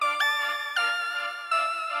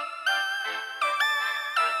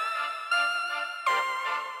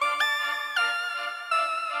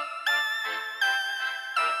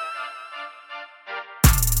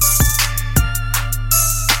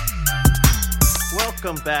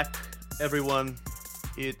Welcome back, everyone.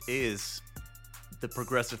 It is the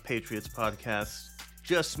Progressive Patriots podcast.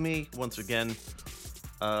 Just me, once again,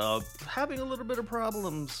 having a little bit of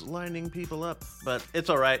problems lining people up, but it's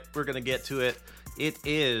all right. We're going to get to it. It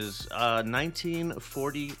is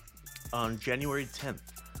 1940 on January 10th.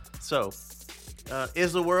 So,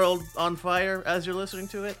 is the world on fire as you're listening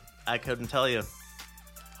to it? I couldn't tell you.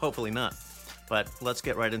 Hopefully not. But let's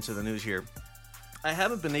get right into the news here. I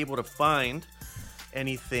haven't been able to find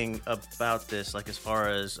anything about this, like as far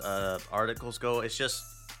as articles go. It's just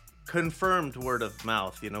confirmed word of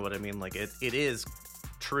mouth, you know what I mean? Like it is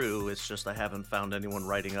true, it's just I haven't found anyone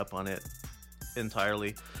writing up on it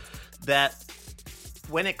entirely. That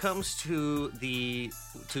when it comes to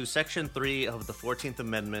Section 3 of the 14th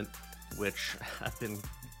Amendment, which I've been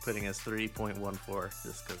putting as 3.14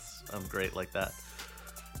 just because I'm great like that.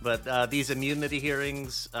 But these immunity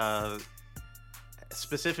hearings,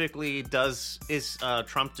 specifically, is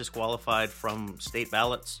Trump disqualified from state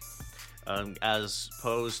ballots as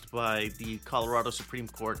posed by the Colorado Supreme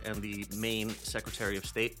Court and the Maine Secretary of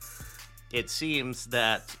State? It seems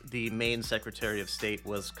that the Maine Secretary of State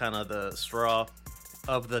was kind of the straw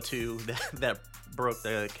of the two that broke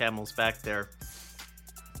the camel's back there.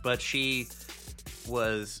 But she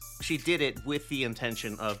did it with the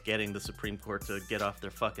intention of getting the Supreme Court to get off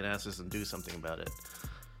their fucking asses and do something about it.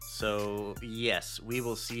 So, yes, we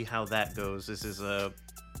will see how that goes. This is a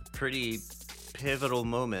pretty pivotal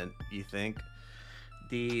moment, you think.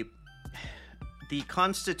 The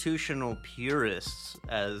constitutional purists,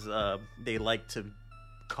 as they like to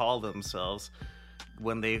call themselves,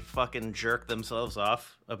 when they fucking jerk themselves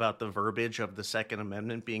off about the verbiage of the Second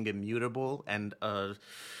Amendment being immutable and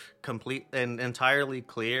complete and entirely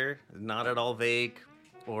clear, not at all vague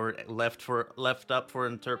or left up for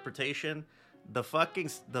interpretation. The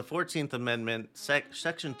 14th Amendment,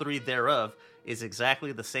 Section 3 thereof, is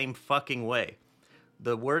exactly the same fucking way.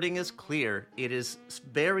 The wording is clear. It is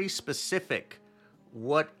very specific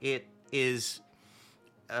what it is,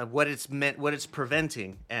 what it's meant, what it's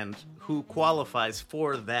preventing, and who qualifies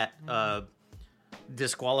for that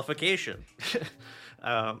disqualification.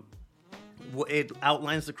 It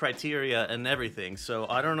outlines the criteria and everything. So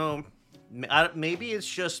I don't know. Maybe it's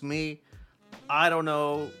just me. I don't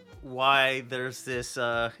know why there's this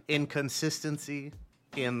inconsistency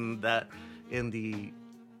in the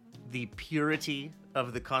purity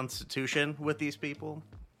of the Constitution with these people.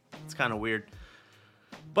 It's kind of weird.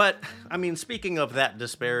 But I mean, speaking of that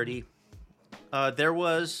disparity, there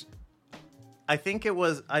was, I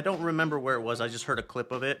don't remember where it was. I just heard a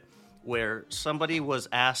clip of it where somebody was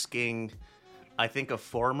asking, I think, a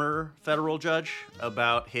former federal judge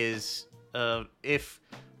about his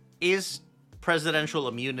is presidential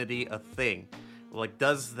immunity a thing? Like,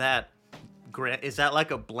 is that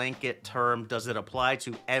like a blanket term? Does it apply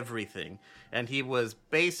to everything? And he was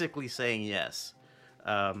basically saying yes.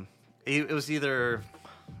 It was either,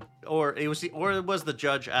 or it was the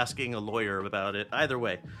judge asking a lawyer about it. Either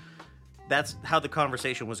way, that's how the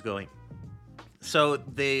conversation was going. So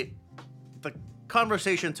the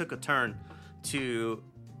conversation took a turn to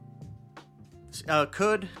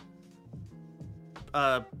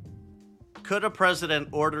could a president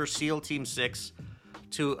order SEAL Team 6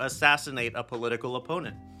 to assassinate a political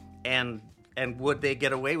opponent? And would they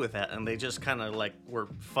get away with that? And they just kind of like were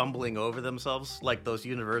fumbling over themselves, like those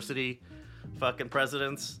university fucking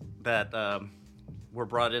presidents that were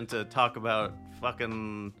brought in to talk about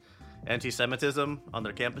fucking anti-Semitism on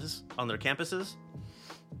their campuses.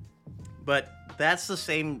 But that's the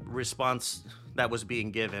same response that was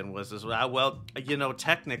being given, was as well,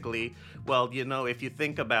 technically, if you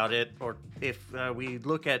think about it, or if we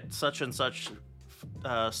look at such and such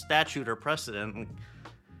statute or precedent,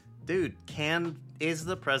 dude, is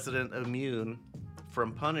the president immune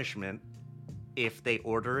from punishment if they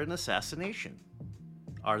order an assassination?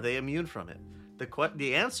 Are they immune from it?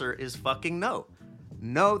 The answer is fucking no.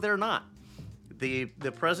 No, they're not. The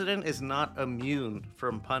president is not immune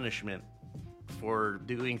from punishment for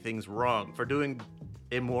doing things wrong, for doing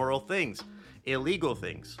immoral things, illegal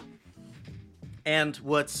things. And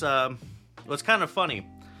what's kind of funny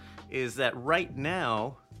is that right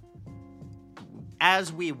now,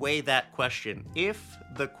 as we weigh that question, if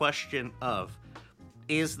the question of,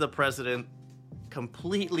 is the president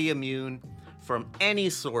completely immune from any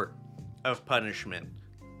sort of punishment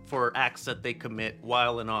for acts that they commit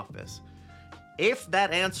while in office, if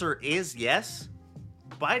that answer is yes,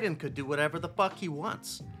 Biden could do whatever the fuck he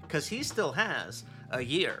wants, because he still has a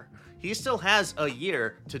year. He still has a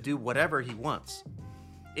year to do whatever he wants.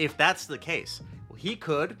 If that's the case, he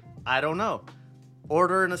could, I don't know,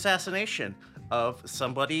 order an assassination of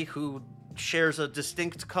somebody who shares a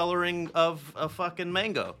distinct coloring of a fucking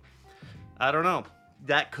mango. I don't know.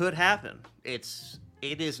 That could happen. It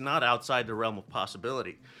is not outside the realm of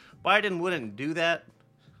possibility. Biden wouldn't do that.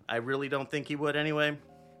 I really don't think he would anyway.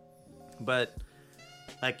 But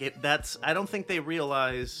like I don't think they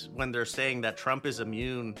realize when they're saying that Trump is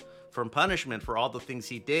immune from punishment for all the things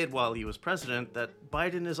he did while he was president, that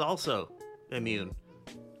Biden is also immune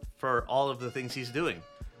for all of the things he's doing,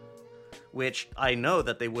 which I know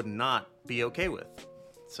that they would not be okay with.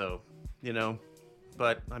 So,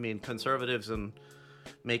 but I mean, conservatives and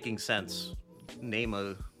making sense, name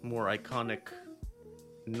a more iconic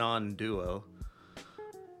non-duo.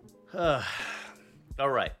 All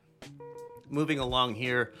right. Moving along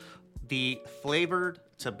here, the flavored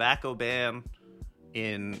tobacco ban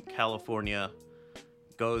in California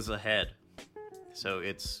goes ahead. So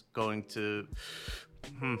it's going to...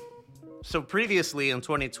 So previously in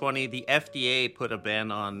 2020, the FDA put a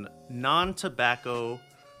ban on non-tobacco,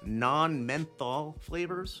 non-menthol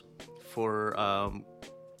flavors for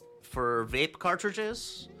vape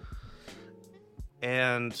cartridges.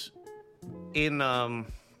 And in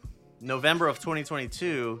November of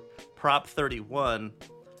 2022, Prop 31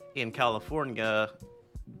 in California,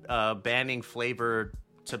 banning flavored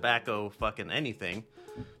tobacco fucking anything,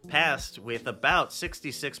 passed with about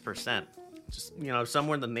 66%. Just,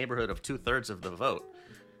 somewhere in the neighborhood of 2/3 of the vote.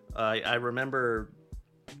 I remember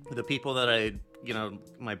the people that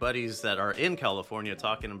my buddies that are in California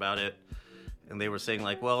talking about it, and they were saying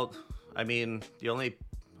like, well, I mean,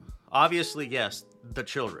 obviously, yes, the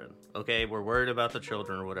children, okay? We're worried about the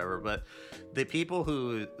children or whatever, but the people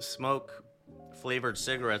who smoke flavored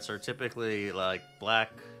cigarettes are typically like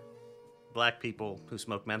black people who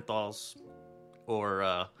smoke menthols,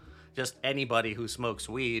 or just anybody who smokes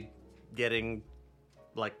weed getting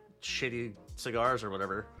like shitty cigars or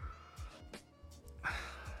whatever.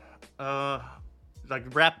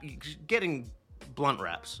 Getting blunt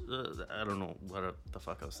wraps. I don't know what the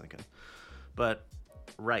fuck I was thinking. But,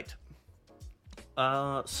 right.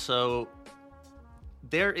 So,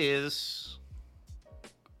 there is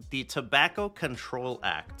the Tobacco Control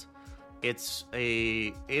Act. It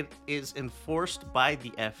is enforced by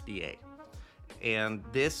the FDA. And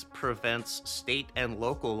this prevents state and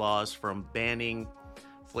local laws from banning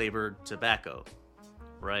flavored tobacco,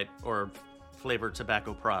 right? Or flavored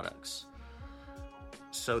tobacco products.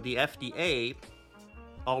 So the FDA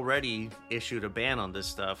already issued a ban on this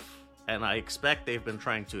stuff, and I expect they've been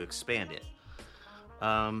trying to expand it.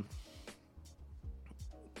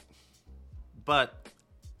 But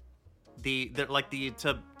the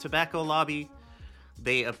tobacco lobby,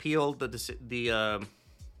 they appealed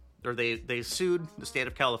they sued the state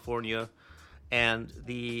of California, and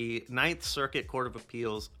the Ninth Circuit Court of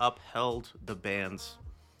Appeals upheld the bans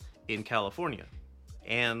in California.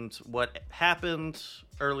 And what happened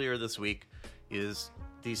earlier this week is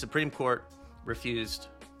the Supreme Court refused.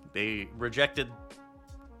 They rejected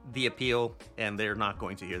the appeal, and they're not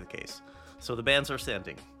going to hear the case. So the bans are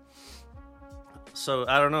standing. So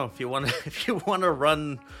I don't know if you want to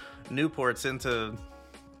run Newports into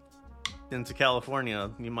California,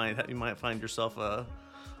 you might find yourself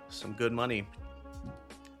some good money.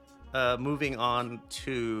 Moving on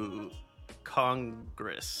to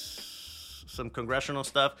Congress, some congressional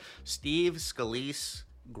stuff. Steve Scalise,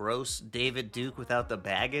 gross David Duke without the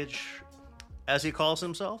baggage, as he calls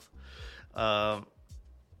himself.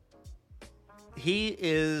 He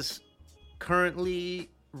is currently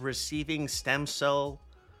receiving stem cell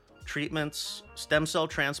transplants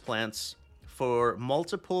for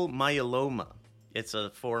multiple myeloma. It's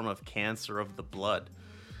a form of cancer of the blood.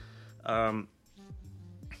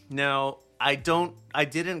 Now, I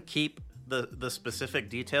didn't keep the specific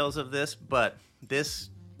details of this, but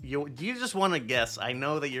you just want to guess. I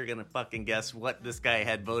know that you're gonna fucking guess what this guy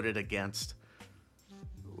had voted against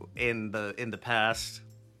in the past,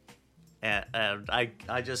 and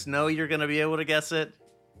I just know you're gonna be able to guess it.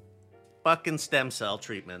 Fucking stem cell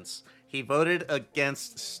treatments. He voted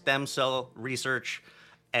against stem cell research,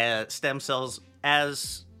 stem cells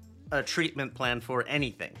as a treatment plan for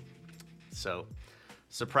anything. So,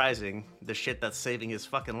 surprising, the shit that's saving his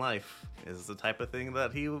fucking life is the type of thing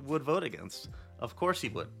that he would vote against. Of course he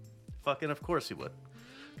would. Fucking of course he would.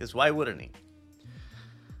 Because why wouldn't he?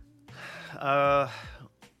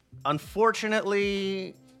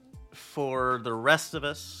 Unfortunately, for the rest of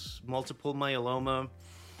us, multiple myeloma,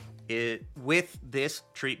 with this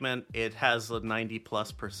treatment, it has a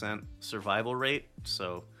 90+% survival rate.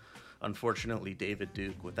 So, unfortunately, David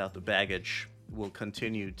Duke, without the baggage, will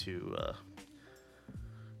continue to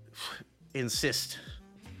insist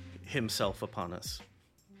himself upon us.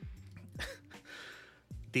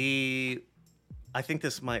 The I think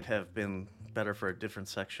this might have been better for a different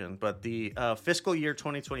section, but the fiscal year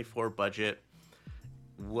 2024 budget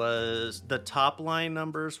was the top line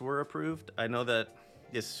numbers were approved. I know that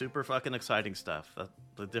it's super fucking exciting stuff.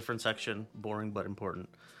 The different section, boring but important.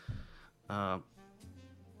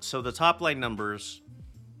 So the top line numbers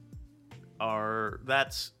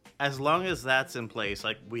that's as long as that's in place,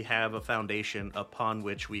 like we have a foundation upon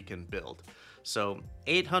which we can build. So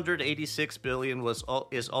 886 billion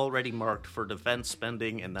is already marked for defense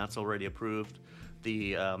spending, and that's already approved.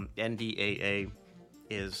 The NDAA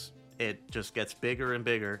it just gets bigger and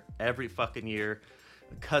bigger every fucking year.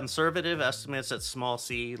 Conservative estimates at small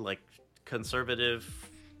c, like conservative,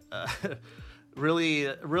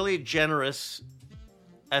 really generous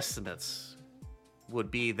estimates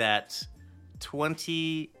would be that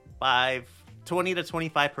 20 to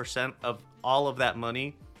 25% of all of that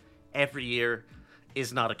money every year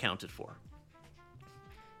is not accounted for.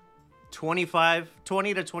 20 to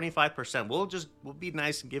 25%. We'll be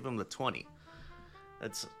nice and give them the 20.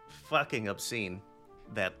 That's fucking obscene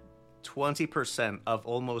that 20% of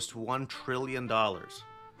almost $1 trillion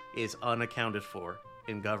is unaccounted for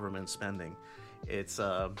in government spending. It's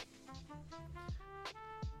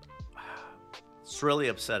really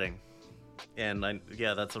upsetting. And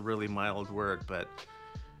that's a really mild word, but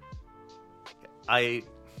I've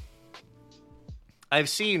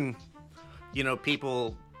seen,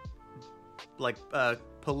 people like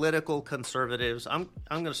political conservatives. I'm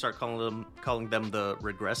gonna start calling them the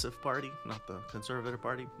regressive party, not the conservative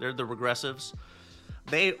party. They're the regressives.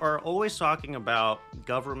 They are always talking about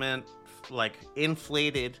government, like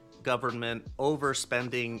inflated government,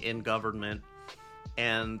 overspending in government,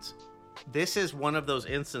 and this is one of those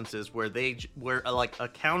instances where like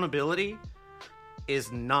accountability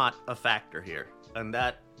is not a factor here, and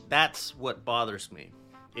that's what bothers me,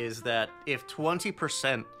 is that if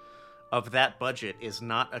 20% of that budget is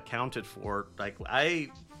not accounted for, like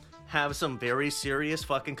I have some very serious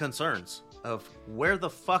fucking concerns of where the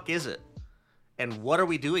fuck is it, and what are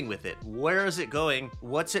we doing with it? Where is it going?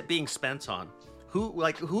 What's it being spent on?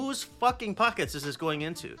 Whose fucking pockets is this going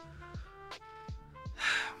into?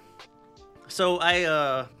 So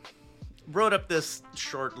I wrote up this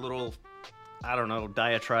short little,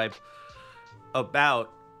 diatribe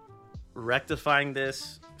about rectifying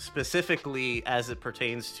this, specifically as it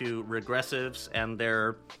pertains to regressives and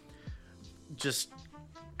their just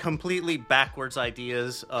completely backwards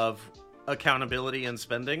ideas of accountability and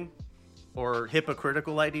spending, or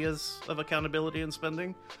hypocritical ideas of accountability and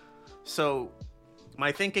spending. So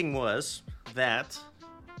my thinking was that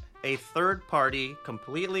a third party,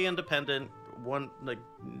 completely independent, one like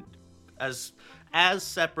as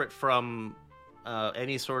separate from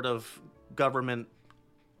any sort of government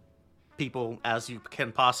people as you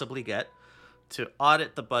can possibly get, to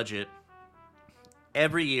audit the budget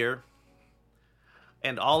every year,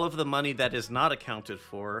 and all of the money that is not accounted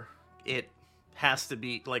for, it has to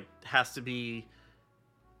be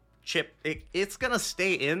chipped. It's gonna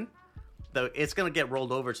stay in, though it's gonna get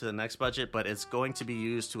rolled over to the next budget, but it's going to be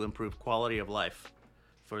used to improve quality of life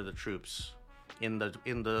for the troops in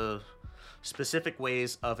the specific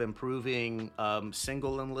ways of improving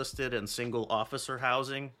single enlisted and single officer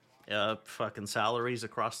housing, fucking salaries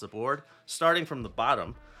across the board, starting from the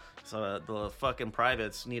bottom. So the fucking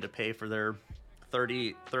privates need to pay for their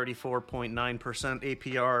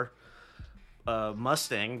 34.9% APR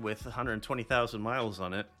Mustang with 120,000 miles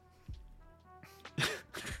on it.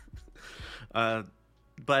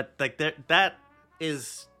 But like that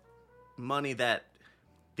is money that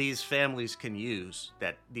these families can use,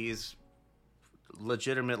 that these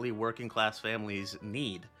legitimately working class families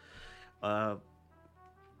need. I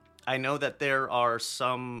know that there are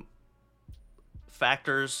some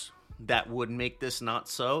factors that would make this not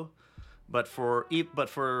so, but for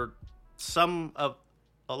some of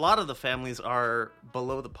a lot of the families are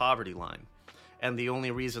below the poverty line, and the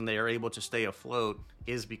only reason they are able to stay afloat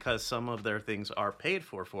is because some of their things are paid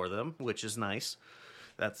for them, which is nice.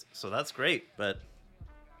 That's great, but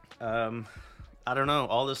I don't know.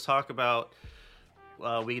 All this talk about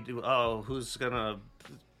who's gonna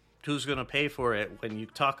pay for it, when you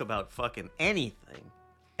talk about fucking anything,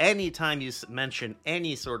 anytime you mention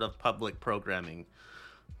any sort of public programming,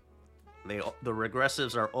 the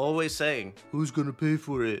regressives are always saying, who's gonna pay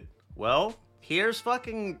for it? Well, here's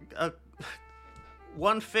fucking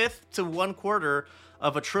 1/5 to 1/4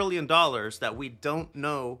 of $1 trillion that we don't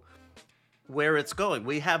know where it's going.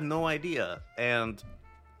 We have no idea, and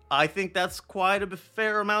I think that's quite a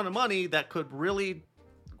fair amount of money that could really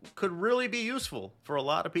be useful for a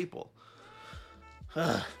lot of people.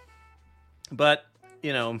 But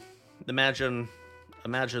imagine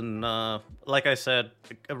imagine, like I said,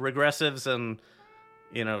 regressives and,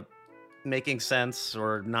 making sense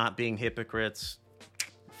or not being hypocrites.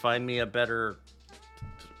 Find me a better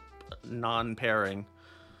non-pairing.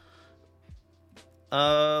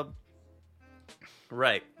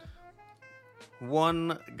 Right.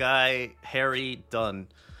 One guy, Harry Dunn.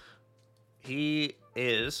 He's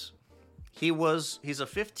a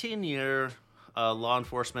 15-year law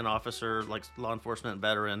enforcement officer, like law enforcement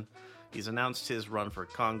veteran. He's announced his run for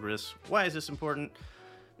Congress. Why is this important?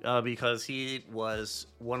 Because he was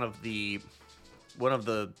one of the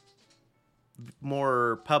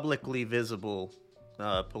more publicly visible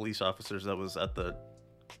police officers that was at the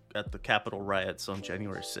Capitol riots on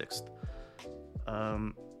January 6th.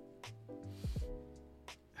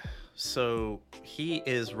 So he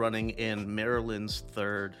is running in Maryland's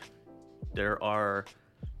 3rd. There are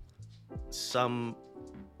some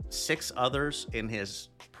 6 others in his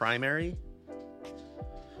primary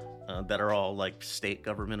that are all like state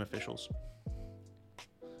government officials.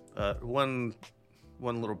 One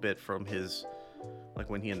little bit from his, like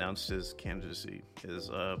when he announced his candidacy is,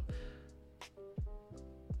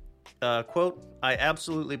 quote, "I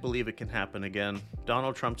absolutely believe it can happen again.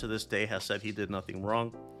 Donald Trump to this day has said he did nothing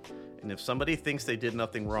wrong. And if somebody thinks they did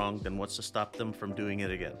nothing wrong, then what's to stop them from doing it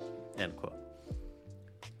again?" End quote.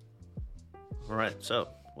 All right, so,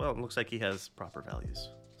 well, it looks like he has proper values.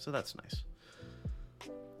 So that's nice.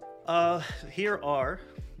 Here are,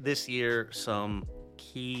 this year, some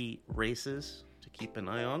key races to keep an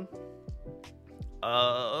eye on.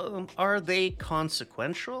 Are they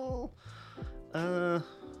consequential?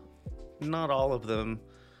 Not all of them.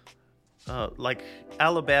 Like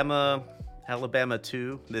Alabama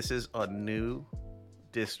 2, this is a new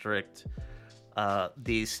district.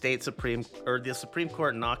 The Supreme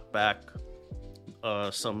Court knocked back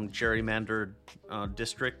some gerrymandered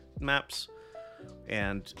district maps,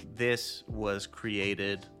 and this was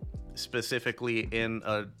created specifically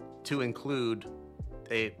to include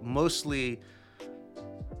a mostly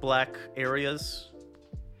black areas.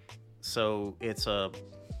 So it's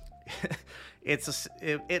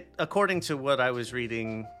according to what I was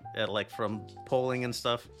reading, from polling and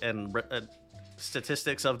stuff and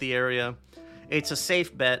statistics of the area, it's a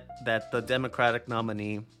safe bet that the Democratic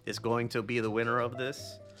nominee is going to be the winner of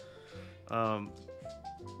this.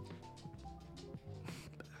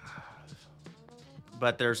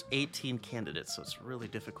 But there's 18 candidates, so it's really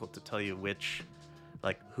difficult to tell you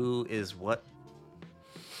who is what.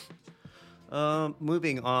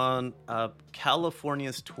 Moving on,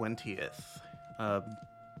 California's 20th.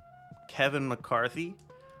 Kevin McCarthy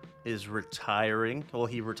is retiring. Well,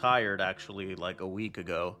 he retired actually like a week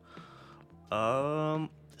ago.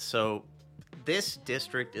 So this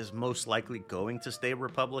district is most likely going to stay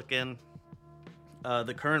Republican.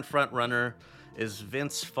 The current front runner is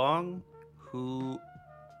Vince Fong, who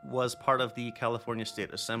was part of the California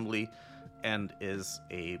State Assembly and is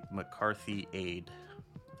a McCarthy aide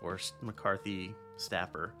or McCarthy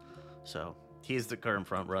staffer. So he's the current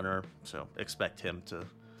front runner. So expect him to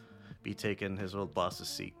be taking his old boss's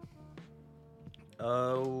seat.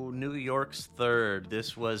 Oh, New York's 3rd.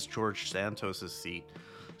 This was George Santos's seat.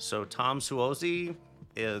 So Tom Suozzi,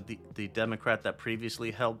 the Democrat that previously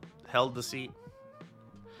held the seat,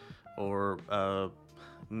 or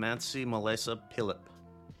Nancy Melissa Pillip,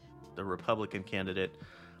 the Republican candidate.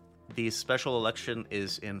 The special election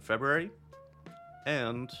is in February,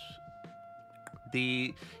 and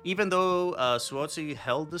even though Suozzi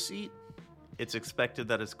held the seat, it's expected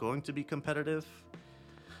that it's going to be competitive.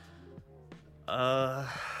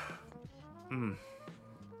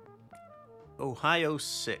 Ohio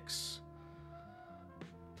 6.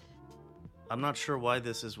 I'm not sure why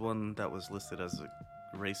this is one that was listed as a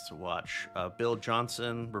race to watch. Bill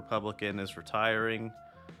Johnson, Republican, is retiring,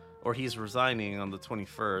 or he's resigning on the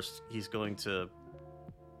 21st. He's going to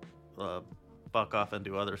buck off and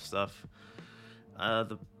do other stuff.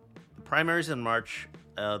 The primaries in March,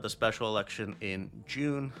 the special election in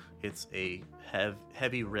June. It's a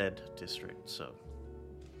heavy red district. So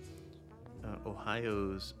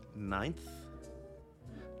Ohio's 9th.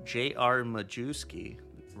 J.R. Majewski,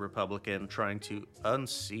 Republican, trying to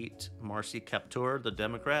unseat Marcy Kaptur, the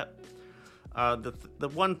Democrat. The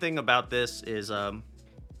one thing about this is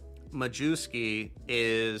Majewski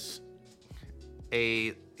is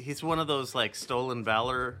he's one of those like stolen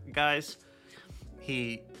valor guys.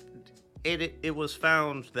 It was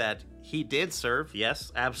found that he did serve.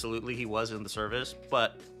 Yes, absolutely, he was in the service,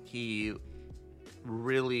 but he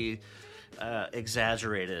really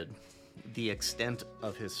exaggerated the extent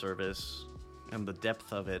of his service and the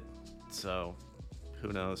depth of it. So,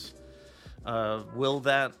 who knows? Will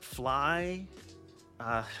that fly?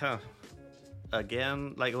 Huh.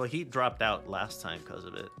 Again, like, well, he dropped out last time because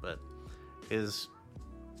of it, but is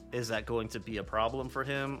that going to be a problem for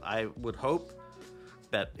him? I would hope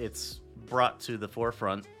that it's brought to the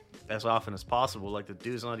forefront as often as possible. Like, the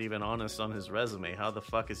dude's not even honest on his resume. How the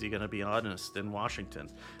fuck is he going to be honest in Washington?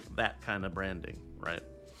 That kind of branding, right?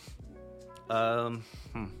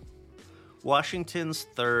 Washington's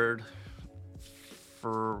third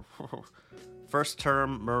for first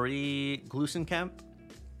term, Marie Gluesenkamp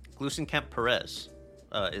Perez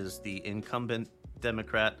is the incumbent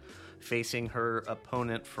Democrat facing her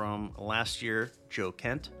opponent from last year, Joe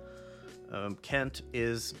Kent. Kent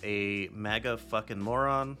is a MAGA fucking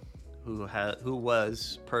moron who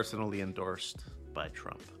was personally endorsed by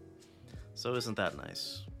Trump. So isn't that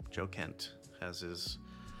nice? Joe Kent has his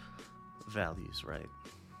values, right?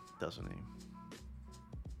 Doesn't he?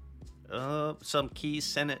 Some key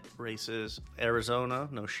Senate races. Arizona,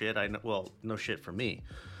 no shit. No shit for me.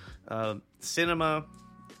 Sinema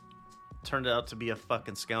turned out to be a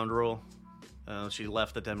fucking scoundrel. She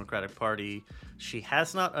left the Democratic Party. She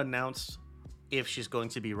has not announced if she's going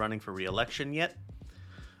to be running for re-election yet.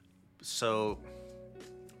 So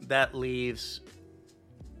that leaves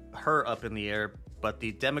her up in the air. But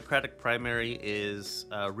the Democratic primary is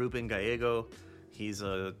Ruben Gallego. He's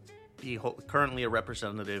currently a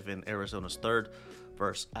representative in Arizona's 3rd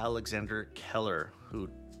versus Alexander Keller, who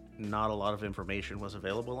not a lot of information was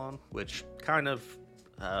available on, which kind of,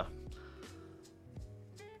 I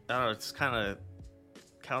don't know, it's kind of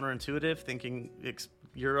counterintuitive, thinking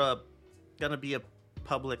you're going to be a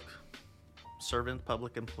public servant,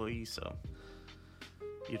 public employee, so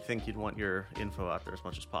you'd think you'd want your info out there as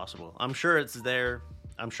much as possible. I'm sure it's there.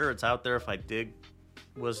 I'm sure it's out there if I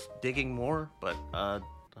was digging more, but I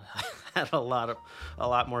had a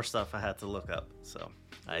lot more stuff I had to look up, so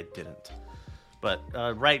I didn't. But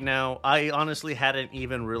right now, I honestly hadn't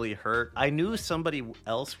even really heard. I knew somebody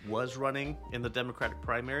else was running in the Democratic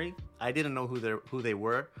primary. I didn't know who they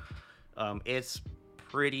were. It's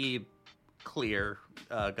pretty clear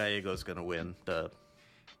Gallego's going to win the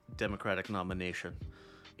Democratic nomination.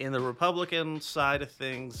 In the Republican side of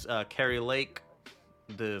things, Carrie Lake,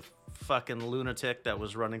 the fucking lunatic that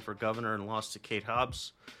was running for governor and lost to Kate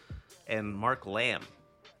Hobbs, and Mark Lamb.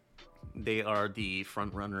 They are the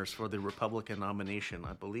front runners for the Republican nomination.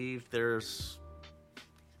 I believe there's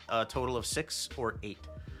a total of 6 or 8,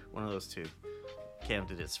 one of those two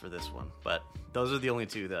candidates for this one. But those are the only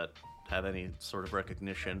two that have any sort of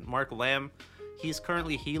recognition. Mark Lamb, he's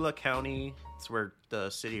currently Gila County. It's where the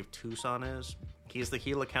city of Tucson is. He's the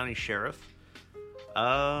Gila County sheriff.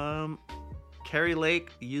 Carrie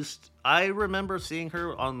Lake I remember seeing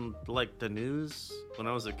her on like the news when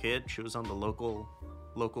I was a kid. She was on the local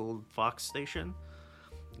Fox station,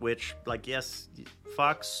 which, like, yes,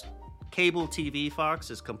 Fox cable TV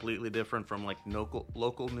Fox is completely different from like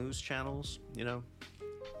local news channels, you know,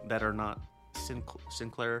 that are not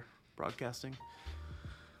Sinclair Broadcasting.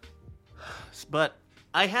 But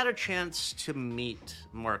I had a chance to meet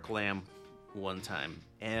Mark Lamb one time,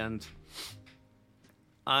 and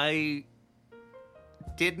I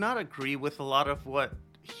did not agree with a lot of what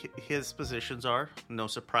his positions are. No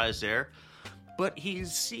surprise there. But he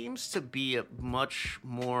seems to be a much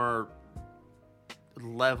more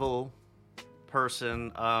level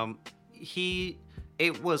person.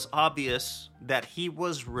 It was obvious that he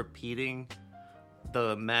was repeating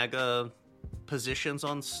the MAGA positions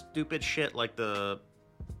on stupid shit like the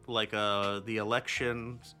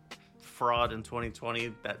election fraud in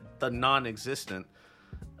 2020, that the non-existent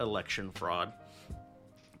election fraud.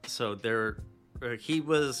 So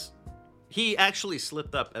he actually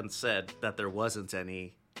slipped up and said that there wasn't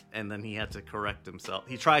any, and then he had to correct himself.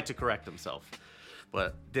 He tried to correct himself,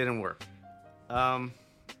 but didn't work.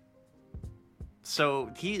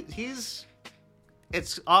 So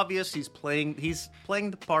it's obvious he's playing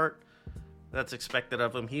the part that's expected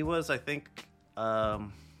of him. He was, I think,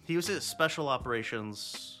 he was at Special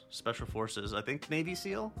Forces, I think Navy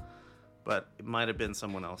SEAL, but it might have been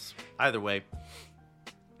someone else. Either way,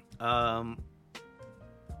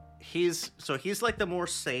 he's like the more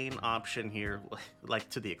sane option here, like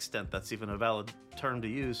to the extent that's even a valid term to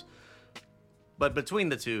use. But between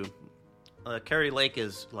the two, Carrie Lake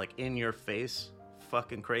is like in your face,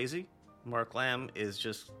 fucking crazy. Mark Lamb is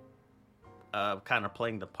just kind of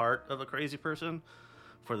playing the part of a crazy person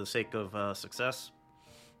for the sake of success.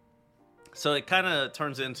 So it kind of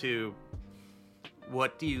turns into,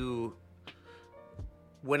 what do you,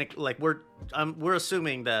 when it, like, we're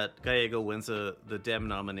assuming that Gallego wins the Dem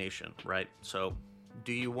nomination, right? So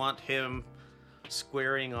do you want him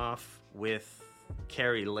squaring off with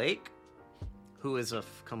Carrie Lake, who is a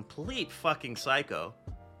complete fucking psycho,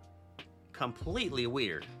 completely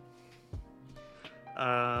weird.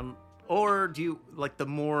 Or do you like the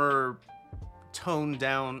more toned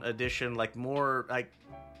down edition, like more like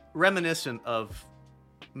reminiscent of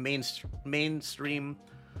mainstream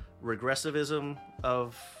regressivism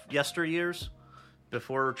of yesteryears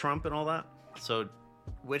before Trump and all that? So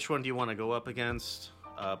which one do you want to go up against?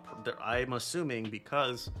 I'm assuming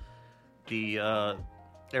because the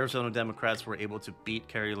Arizona Democrats were able to beat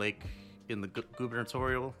Kari Lake in the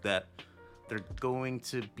gubernatorial, that they're going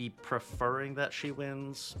to be preferring that she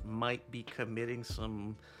wins, might be committing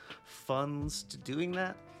some funds to doing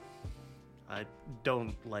that. I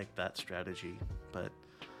don't like that strategy, but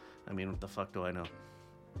I mean, what the fuck do I know?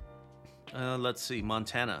 Let's see,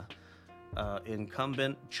 Montana.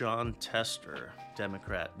 Incumbent John Tester,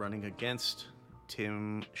 Democrat, running against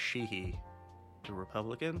Tim Sheehy, the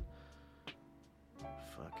Republican.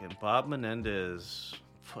 Fucking Bob Menendez.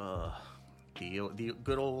 The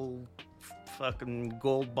good old fucking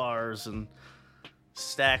gold bars and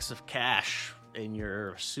stacks of cash in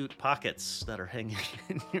your suit pockets that are hanging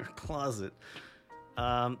in your closet.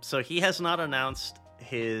 So he has not announced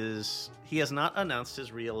his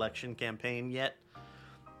re-election campaign yet.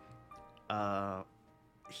 I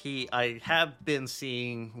have been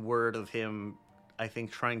seeing word of him, I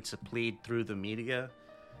think, trying to plead through the media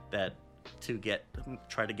that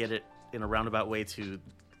try to get it in a roundabout way to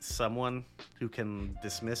someone who can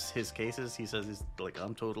dismiss his cases. He says he's like,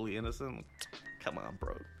 I'm totally innocent. Come on,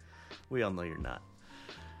 bro. We all know you're not.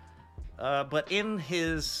 But in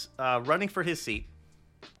his running for his seat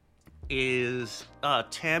is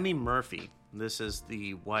Tammy Murphy. This is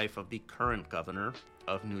the wife of the current governor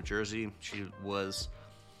of New Jersey. She was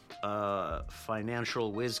a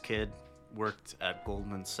financial whiz kid, worked at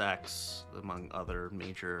Goldman Sachs, among other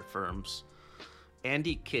major firms.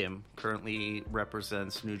 Andy Kim currently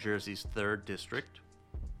represents New Jersey's 3rd District.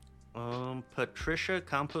 Patricia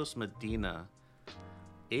Campos Medina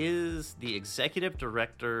is the executive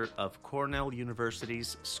director of Cornell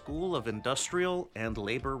University's School of Industrial and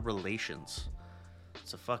Labor Relations.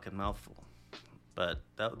 It's a fucking mouthful. But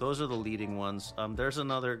those are the leading ones. There's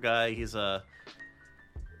another guy. He's a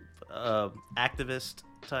activist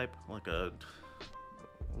type, like a,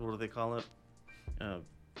 what do they call it?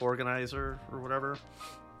 Organizer or whatever.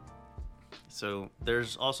 So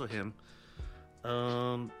there's also him.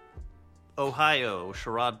 Ohio,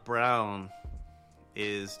 Sherrod Brown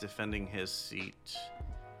is defending his seat.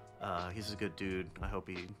 He's a good dude. I hope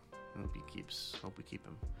we keep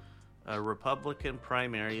him. A Republican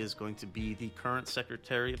primary is going to be the current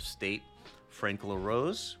Secretary of State, Frank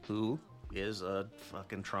LaRose, who is a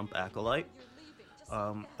fucking Trump acolyte.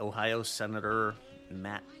 Ohio Senator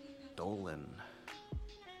Matt Dolan,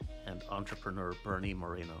 and entrepreneur Bernie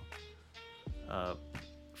Moreno.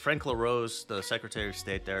 Frank LaRose, the Secretary of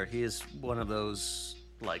State there, he is one of those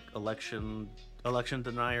like election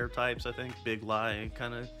denier types, I think. Big lie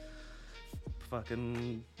kind of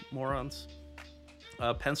fucking morons.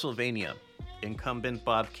 Pennsylvania, incumbent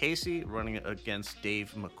Bob Casey running against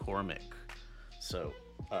Dave McCormick. So,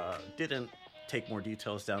 didn't take more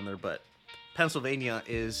details down there, but Pennsylvania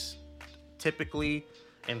is typically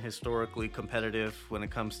and historically competitive when it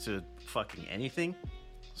comes to fucking anything.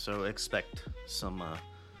 So expect some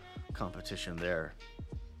competition there.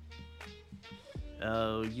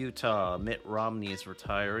 Utah, Mitt Romney is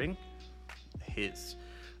retiring.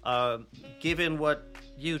 Given what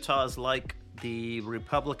Utah's like, the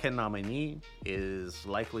Republican nominee is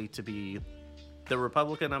probably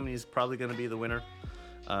going to be the winner.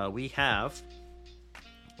 We have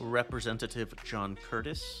Representative John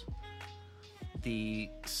Curtis, the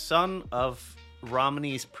son of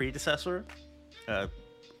Romney's predecessor,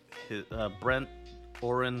 Brent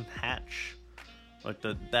Orrin Hatch. Like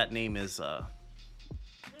that name is, the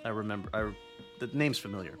name's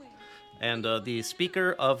familiar. And the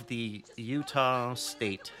Speaker of the Utah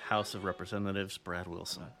State House of Representatives, Brad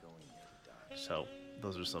Wilson. So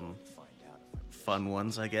those are some fun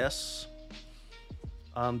ones, I guess.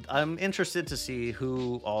 I'm interested to see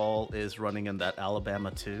who all is running in that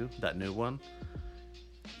Alabama 2, that new one.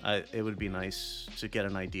 It would be nice to get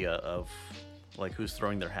an idea of like who's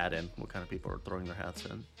throwing their hat in, what kind of people are throwing their hats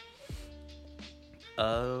in.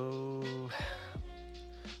 Oh,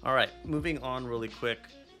 all right. Moving on really quick.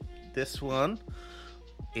 This one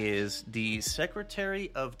is the Secretary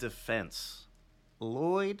of Defense,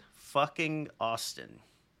 Lloyd fucking Austin,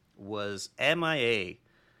 was MIA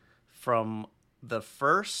from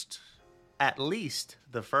at least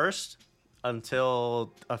the first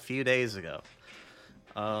until a few days ago.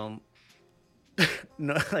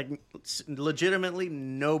 No, like legitimately,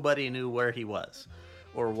 nobody knew where he was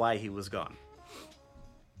or why he was gone.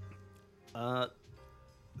 Uh,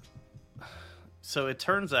 so it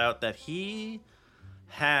turns out that he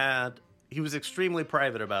was extremely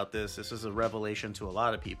private about this. This is a revelation to a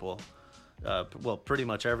lot of people. Well, pretty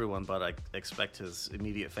much everyone, but I expect his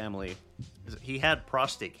immediate family. He had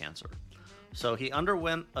prostate cancer. So he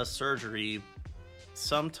underwent a surgery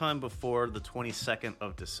sometime before the 22nd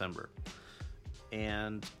of December.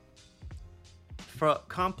 And for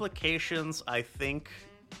complications, I think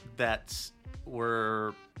that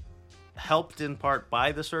were helped in part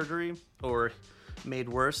by the surgery or made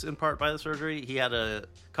worse in part by the surgery. He had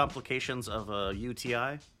complications of a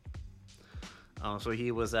UTI. So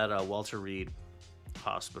he was at a Walter Reed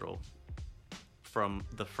Hospital from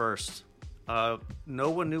the first. No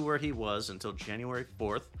one knew where he was until January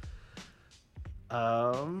 4th.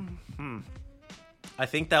 I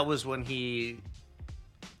think that was when he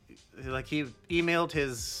emailed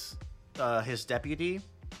his deputy,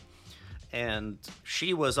 and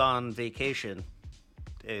she was on vacation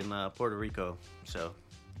in Puerto Rico. So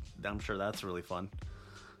I'm sure that's really fun.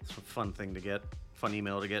 It's a fun thing to get. Fun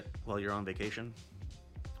email to get while you're on vacation.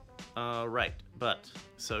 Right. But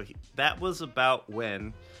so that was about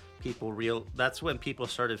when that's when people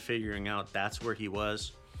started figuring out that's where he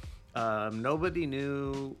was. Nobody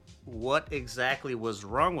knew what exactly was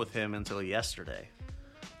wrong with him until yesterday.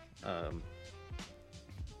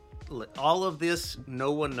 All of this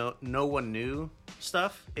no one knew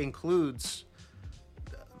stuff includes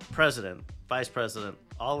president, vice president,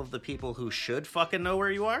 all of the people who should fucking know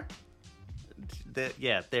where you are.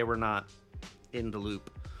 They were not in the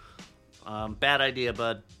loop. Bad idea,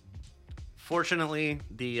 bud. Fortunately,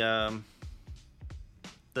 the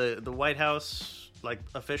White House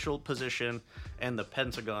official position and the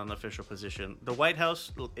Pentagon official position. The White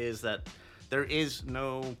House is that there is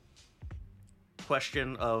no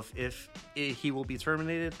question of if he will be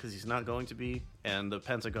terminated, because he's not going to be, and the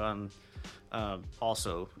Pentagon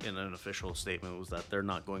also in an official statement was that they're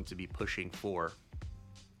not going to be pushing for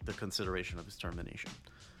the consideration of his termination.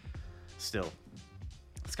 Still,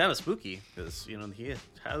 it's kind of spooky because he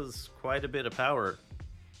has quite a bit of power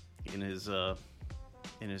in his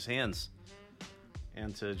hands,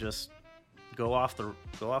 and to just go off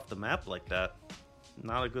the map like that,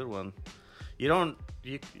 not a good one.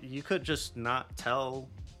 You could just not tell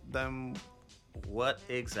them what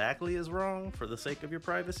exactly is wrong for the sake of your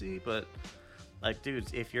privacy, but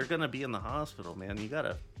dude, if you're gonna be in the hospital, man, you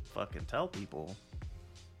gotta fucking tell people.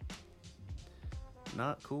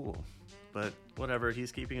 Not cool, but whatever.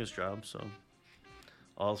 He's keeping his job, so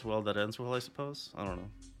all's well that ends well, I suppose. I don't know.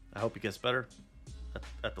 I hope he gets better,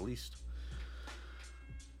 at the least.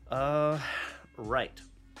 Right.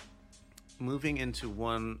 Moving into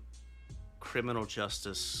one criminal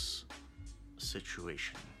justice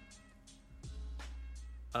situation.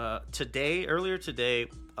 Earlier today,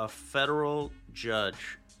 a federal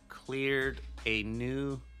judge cleared a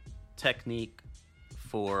new technique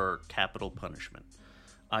for capital punishment,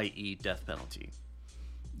 i.e. death penalty.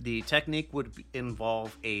 The technique would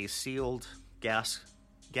involve a sealed gas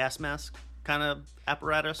mask kind of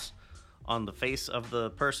apparatus on the face of the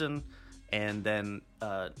person, and then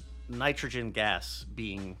nitrogen gas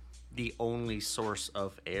being the only source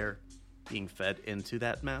of air being fed into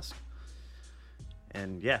that mask.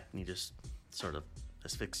 And yeah, you just sort of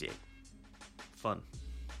asphyxiate. Fun.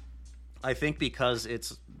 I think because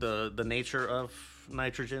it's the nature of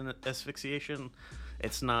nitrogen asphyxiation,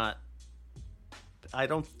 it's not. I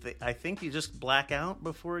think you just black out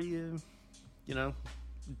before you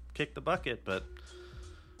kick the bucket. But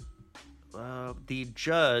the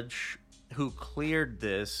judge who cleared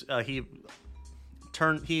this, he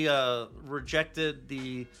rejected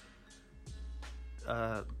the.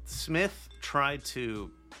 Smith tried to.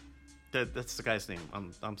 That's the guy's name.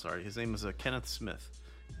 I'm sorry. His name is Kenneth Smith.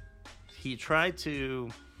 He tried to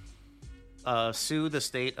sue the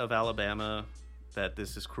state of Alabama that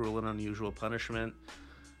this is cruel and unusual punishment,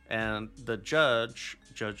 and the Judge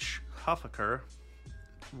Hoffaker,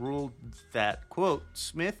 ruled that, quote,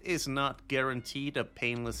 Smith is not guaranteed a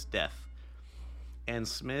painless death, and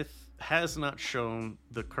Smith has not shown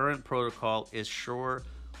the current protocol is sure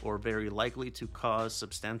or very likely to cause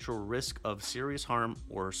substantial risk of serious harm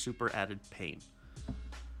or superadded pain.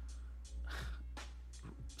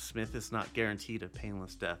 Smith is not guaranteed a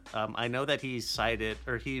painless death. I know that he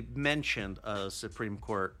mentioned a Supreme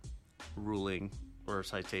Court ruling or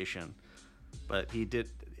citation, but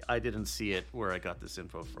I didn't see it where I got this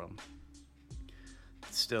info from.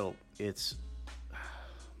 Still,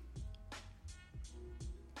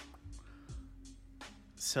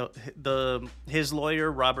 So his lawyer,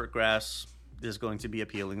 Robert Grass, is going to be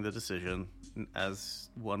appealing the decision, as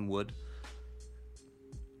one would.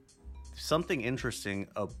 Something interesting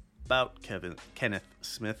about Kenneth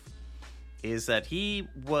Smith is that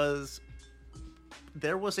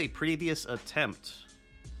there was a previous attempt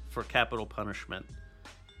for capital punishment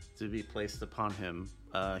to be placed upon him.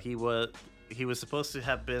 He was supposed to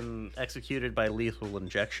have been executed by lethal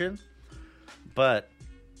injection, but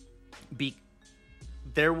the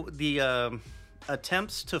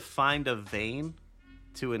attempts to find a vein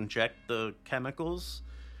to inject the chemicals,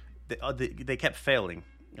 they kept failing.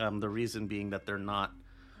 The reason being that they're not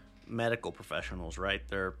medical professionals, right?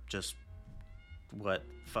 They're just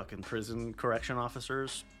fucking prison correction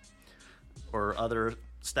officers or other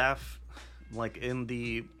staff. Like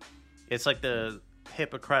it's like the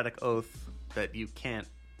Hippocratic oath that you can't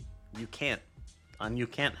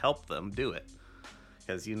help them do it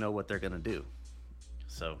because you know what they're gonna do.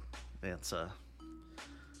 So it's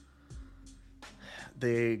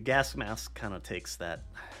the gas mask kind of takes that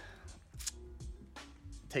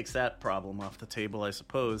problem off the table, I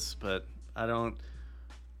suppose. But I don't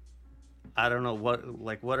know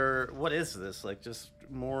what is this, like, just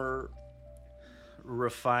more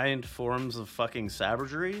refined forms of fucking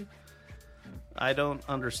savagery? I don't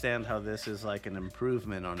understand how this is like an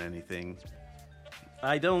improvement on anything.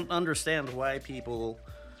 I don't understand why people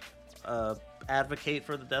advocate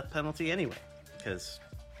for the death penalty anyway, because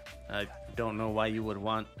I don't know why you would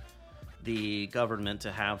want the government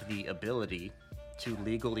to have the ability to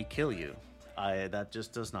legally kill you. That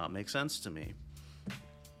just does not make sense to me.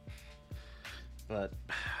 But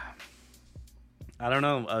I don't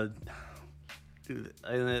know.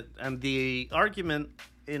 And the argument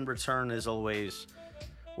in return is always,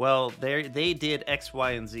 well, they did X,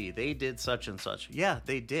 Y, and Z. They did such and such. Yeah,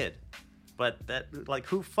 they did. But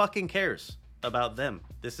who fucking cares about them?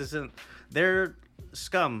 This isn't. They're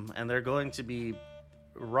scum, and they're going to be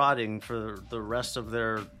rotting for the rest of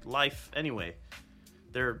their life anyway.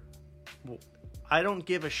 I don't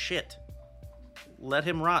give a shit. Let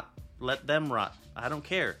him rot. Let them rot. I don't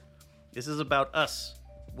care. This is about us.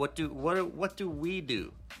 What do we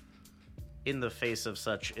do in the face of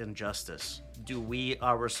such injustice? Do we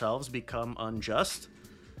ourselves become unjust?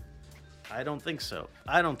 I don't think so.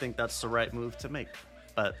 I don't think that's the right move to make.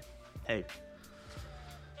 But hey,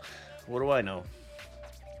 what do I know?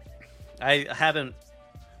 I haven't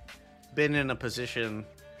been in a position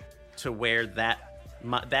to where that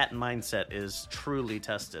mindset is truly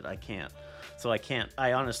tested. I can't. So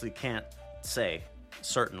I honestly can't say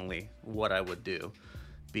certainly what I would do,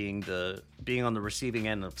 being on the receiving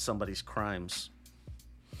end of somebody's crimes.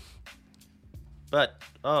 But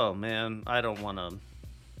oh man, I don't want to.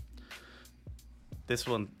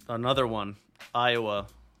 Another one, Iowa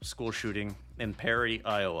school shooting in Perry,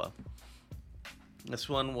 Iowa. This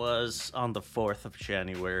one was on the 4th of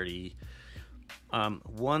January.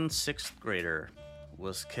 One 6th grader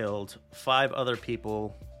was killed. 5 other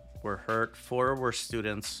people were hurt. 4 were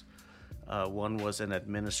students. One was an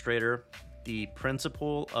administrator, the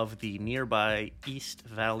principal of the nearby East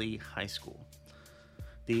Valley High School.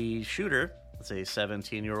 The shooter was a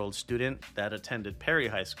 17-year-old student that attended Perry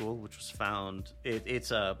High School, which was found.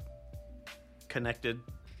 It's connected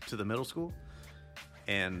to the middle school,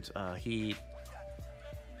 and he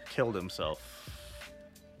killed himself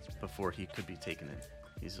before he could be taken in.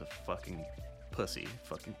 He's a fucking pussy,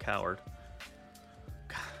 fucking coward.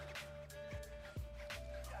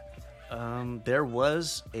 There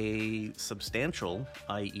was a substantial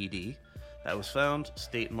IED that was found.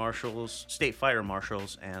 State fire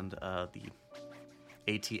marshals, and the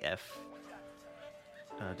ATF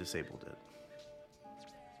disabled it.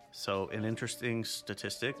 So, an interesting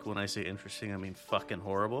statistic. When I say interesting, I mean fucking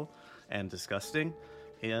horrible and disgusting.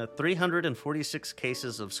 346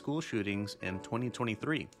 cases of school shootings in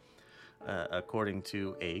 2023, according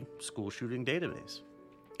to a school shooting database.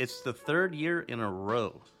 It's the 3rd year in a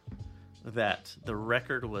row that the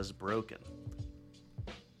record was broken.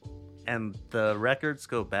 And the records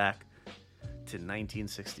go back to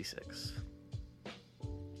 1966.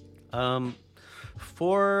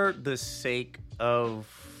 For the sake of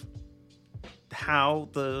how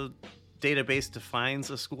the database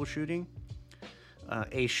defines a school shooting,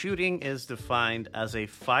 a shooting is defined as a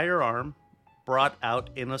firearm brought out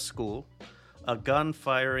in a school, a gun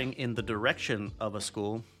firing in the direction of a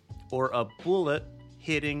school, or a bullet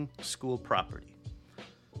hitting school property.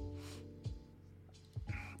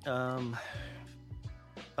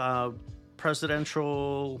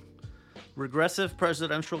 Regressive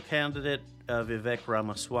presidential candidate Vivek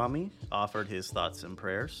Ramaswamy offered his thoughts and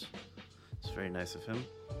prayers. It's very nice of him.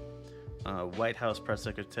 White House Press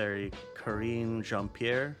Secretary Karine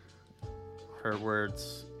Jean-Pierre, her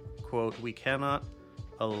words, quote, "We cannot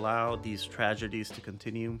allow these tragedies to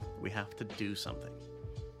continue. We have to do something,"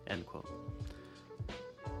 end quote.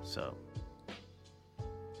 So,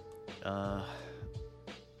 I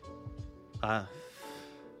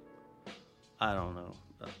don't know.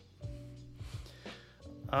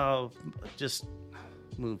 Just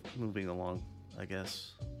moving along, I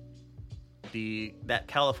guess. That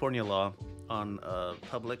California law on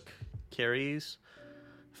public carries,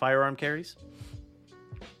 firearm carries.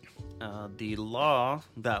 The law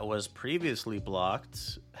that was previously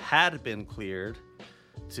blocked had been cleared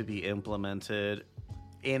to be implemented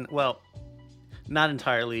not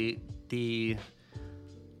entirely. The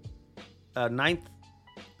Ninth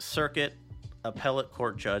Circuit appellate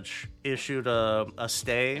court judge issued a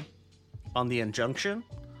stay on the injunction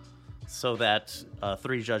so that a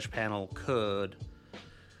 3-judge panel could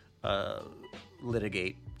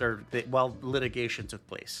litigate, while litigation took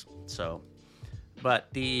place. So,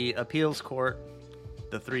 but the appeals court,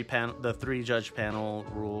 the 3-judge panel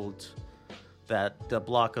ruled that the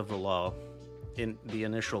block of the law, in the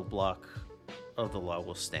initial block of the law,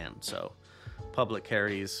 will stand. So, public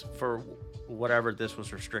carries for whatever this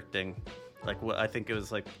was restricting, like what I think it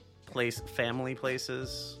was like family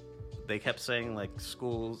places. They kept saying like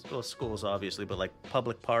schools obviously, but like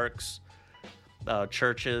public parks,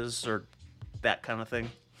 churches, or that kind of thing.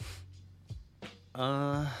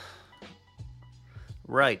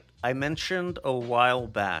 Right. I mentioned a while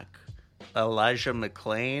back Elijah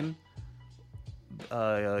McClain,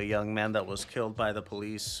 a young man that was killed by the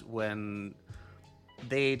police when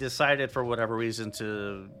they decided for whatever reason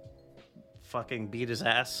to fucking beat his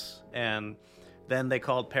ass, and then they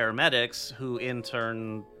called paramedics, who in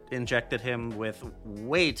turn injected him with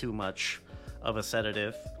way too much of a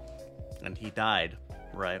sedative, and he died,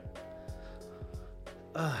 right?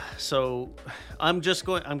 So I'm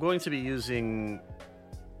going to be using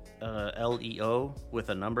LEO with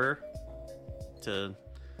a number to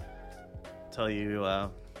tell you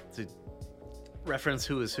to reference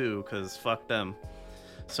who is who, because fuck them.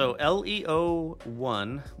 So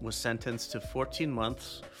LEO1 was sentenced to 14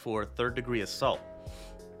 months for third-degree assault.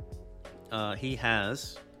 He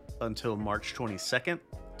has until March 22nd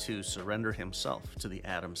to surrender himself to the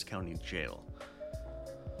Adams County Jail.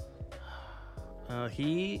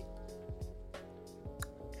 He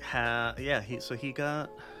got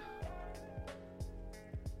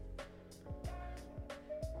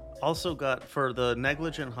also got, for the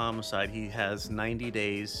negligent homicide, he has 90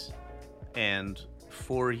 days and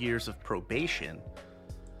 4 years of probation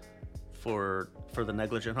for the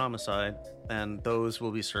negligent homicide, and those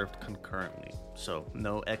will be served concurrently. So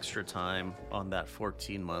no extra time on that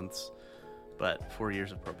 14 months, but 4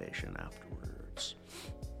 years of probation afterwards.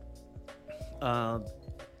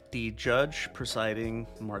 The judge presiding,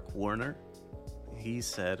 Mark Warner, he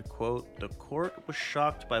said, quote, "The court was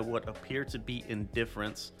shocked by what appeared to be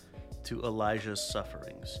indifference to Elijah's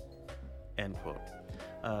sufferings," end quote.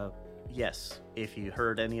 Yes, if you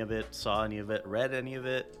heard any of it, saw any of it, read any of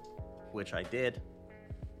it, which I did,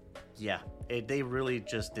 yeah, they really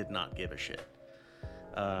just did not give a shit.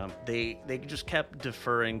 They just kept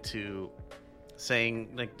deferring to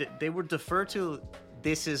saying, like, they would defer to,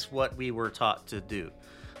 "This is what we were taught to do."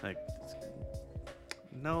 Like,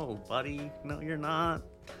 no, buddy, no, you're not.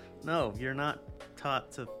 No, you're not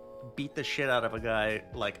taught to beat the shit out of a guy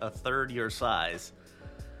like a third your size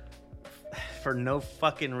for no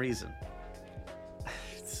fucking reason.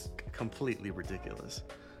 It's completely ridiculous.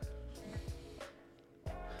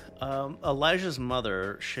 Elijah's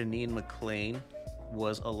mother, Shanine McClain,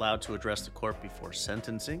 was allowed to address the court before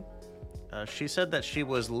sentencing. She said that she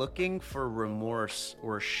was looking for remorse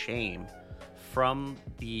or shame from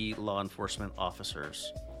the law enforcement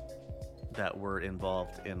officers that were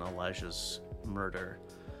involved in Elijah's murder.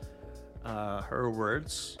 Her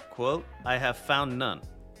words, quote, "I have found none.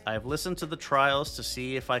 I have listened to the trials to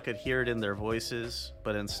see if I could hear it in their voices,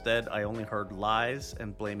 but instead I only heard lies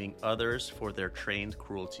and blaming others for their trained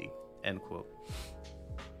cruelty," end quote.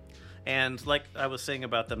 And like I was saying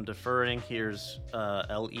about them deferring, here's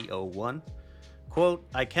LEO1. Quote,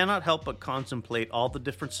 "I cannot help but contemplate all the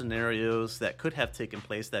different scenarios that could have taken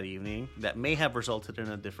place that evening that may have resulted in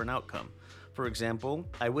a different outcome. For example,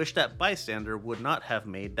 I wish that bystander would not have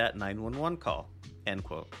made that 911 call," end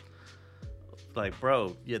quote. Like,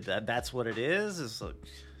 bro, yeah, that's what it is? It's like,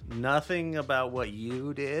 nothing about what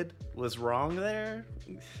you did was wrong there?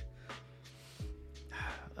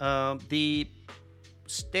 The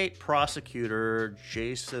state prosecutor,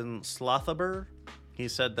 Jason Slothaber, he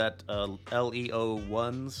said that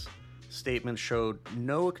LEO1's Statement showed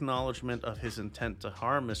no acknowledgement of his intent to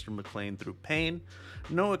harm Mr. McClain through pain,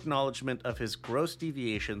 no acknowledgement of his gross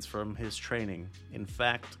deviations from his training. In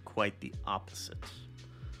fact, quite the opposite.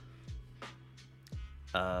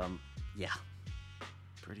 Yeah.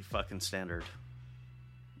 Pretty fucking standard.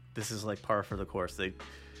 This is like par for the course.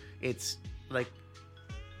 It's like,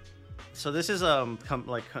 so this is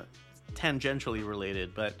tangentially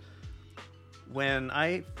related, but when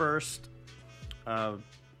I first I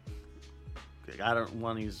don't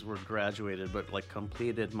want to use the word graduated, but like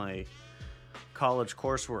completed my college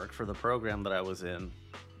coursework for the program that I was in,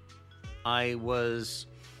 I was,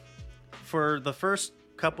 for the first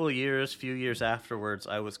couple of years, few years afterwards,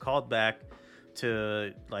 I was called back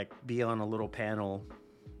to like be on a little panel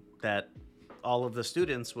that all of the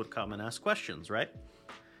students would come and ask questions, right?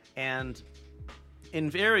 And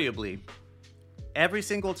invariably, every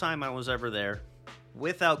single time I was ever there,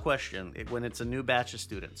 without question, when it's a new batch of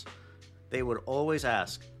students, they would always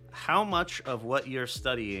ask, how much of what you're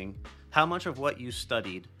studying, how much of what you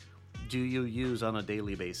studied do you use on a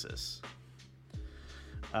daily basis?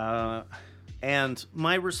 And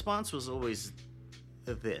my response was always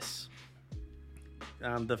this.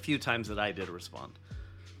 The few times that I did respond.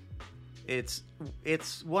 It's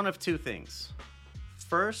one of two things.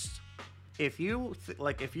 First, if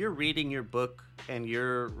you're reading your book and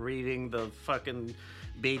you're reading the fucking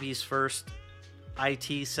baby's first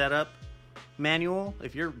IT setup manual,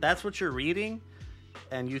 that's what you're reading,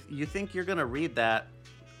 and you think you're gonna read that,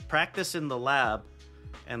 practice in the lab,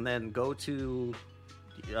 and then go to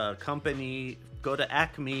go to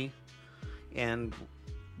Acme and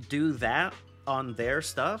do that on their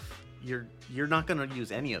stuff, you're not gonna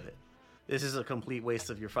use any of it. This is a complete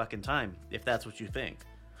waste of your fucking time if that's what you think,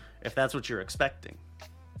 if that's what you're expecting.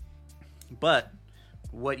 But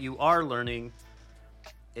what you are learning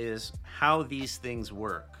is how these things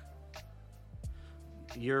work.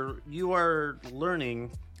 You are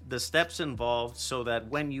learning the steps involved so that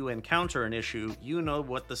when you encounter an issue, you know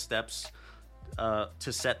what the steps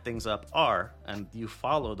to set things up are, and you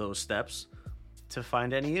follow those steps to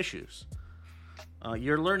find any issues.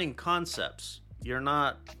 You're learning concepts. You're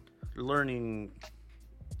not learning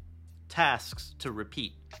tasks to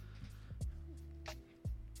repeat.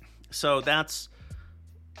 So that's,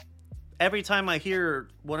 every time I hear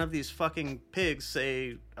one of these fucking pigs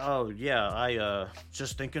say, oh yeah, I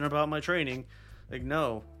just thinking about my training, like,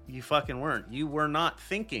 no, you fucking weren't. You were not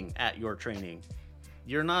thinking at your training.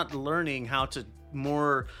 You're not learning how to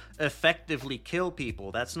more effectively kill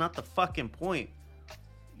people. That's not the fucking point.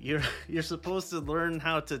 You're supposed to learn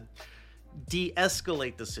how to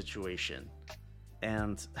de-escalate the situation,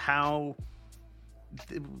 and how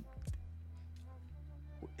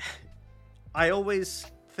I always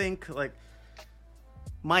think, like,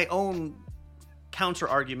 my own counter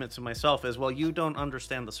argument to myself is, well, you don't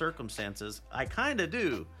understand the circumstances. I kind of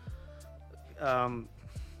do.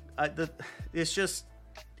 It's just,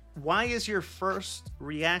 why is your first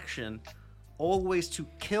reaction always to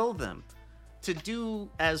kill them? To do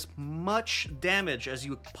as much damage as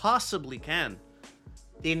you possibly can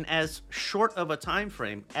in as short of a time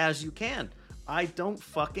frame as you can. I don't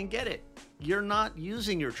fucking get it. You're not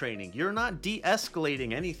using your training. You're not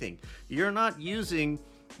de-escalating anything. You're not using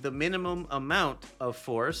the minimum amount of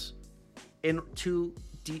force to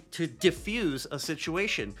diffuse a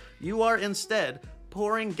situation. You are instead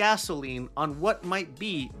pouring gasoline on what might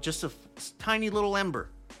be just a tiny little ember.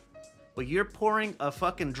 But you're pouring a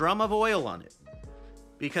fucking drum of oil on it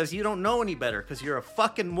because you don't know any better, because you're a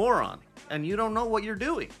fucking moron and you don't know what you're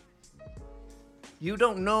doing. You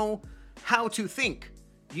don't know how to think.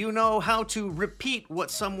 You know how to repeat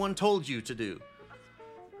what someone told you to do.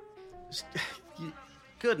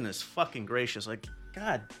 Goodness fucking gracious. Like,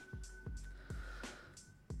 God.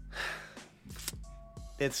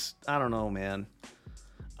 I don't know, man.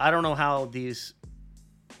 I don't know how it's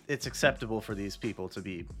acceptable for these people to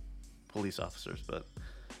be police officers, but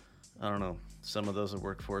I don't know. Some of those are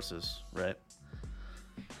workforces, right?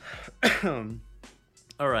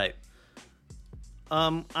 All right.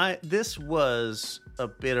 This was a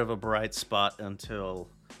bit of a bright spot until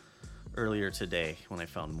earlier today when I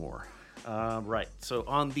found more. Right. So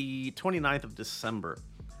on the 29th of December,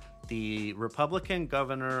 the Republican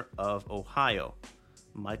governor of Ohio,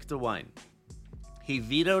 Mike DeWine, he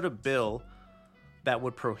vetoed a bill that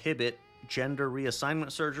would prohibit gender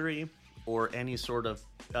reassignment surgery or any sort of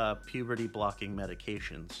puberty-blocking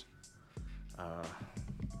medications.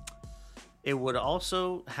 It would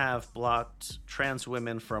also have blocked trans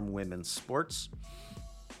women from women's sports.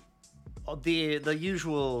 The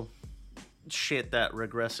usual shit that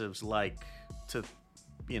regressives like to,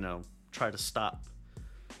 try to stop.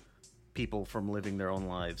 people from living their own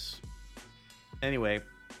lives. Anyway,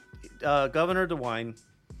 Governor DeWine,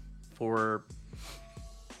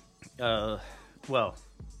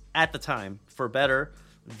 at the time, for better,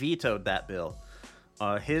 vetoed that bill.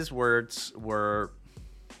 His words were,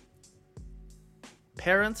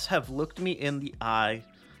 "Parents have looked me in the eye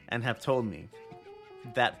and have told me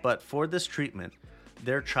that but for this treatment,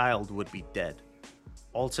 their child would be dead.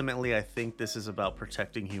 Ultimately, I think this is about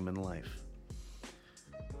protecting human life."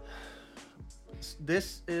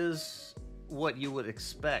 This is what you would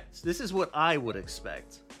expect. This is what I would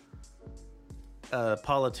expect a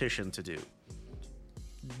politician to do.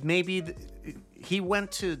 Maybe he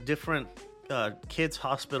went to different kids'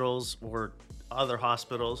 hospitals or other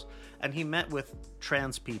hospitals, and he met with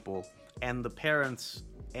trans people and the parents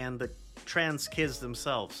and the trans kids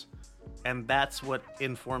themselves. And that's what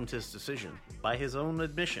informed his decision, by his own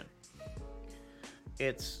admission.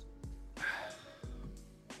 This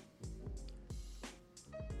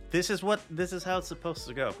is how it's supposed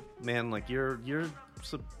to go, man. Like, you're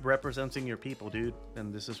representing your people, dude,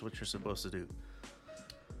 and this is what you're supposed to do.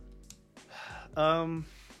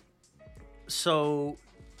 So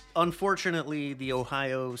unfortunately, the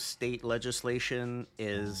Ohio state legislation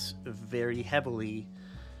is very heavily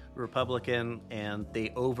Republican, and they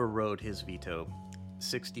overrode his veto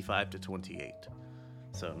 65-28.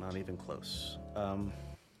 So not even close.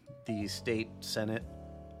 The state Senate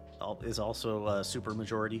is also a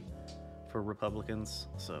supermajority for Republicans.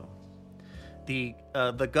 So the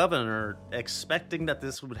governor, expecting that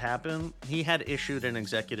this would happen, he had issued an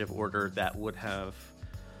executive order that would have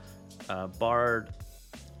barred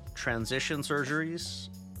transition surgeries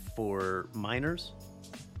for minors,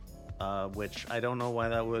 which I don't know why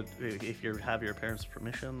that would, if you have your parents'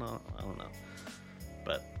 permission, I don't know.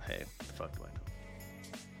 But hey, the fuck do I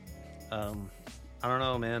know? I don't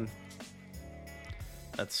know, man.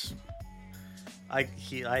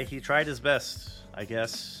 He tried his best, I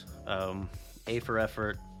guess. A for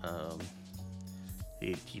effort.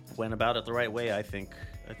 He went about it the right way. I think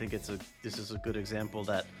this is a good example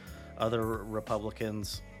that other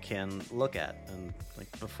Republicans can look at, and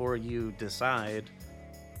like, before you decide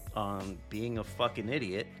on being a fucking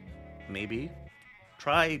idiot, maybe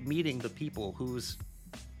try meeting the people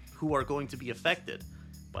who are going to be affected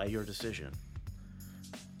by your decision.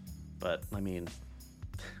 But I mean,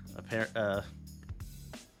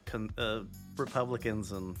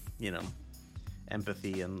 Republicans and,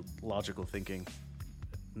 empathy and logical thinking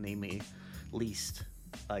name a least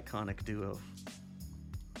iconic duo.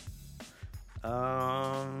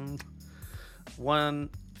 One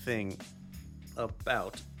thing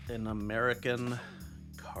about an American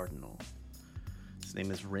cardinal. His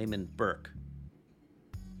name is Raymond Burke.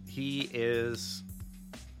 He is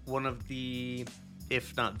one of the,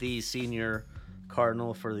 if not the senior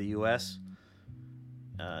cardinal for the U.S.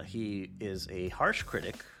 He is a harsh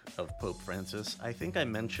critic of Pope Francis. I think I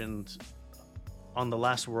mentioned on the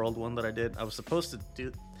last World one that I did, I was supposed to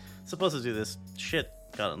do this. Shit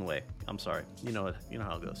got in the way. I'm sorry. You know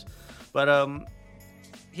how it goes. But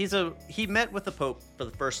he met with the Pope for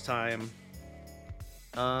the first time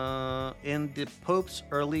in the Pope's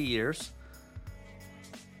early years.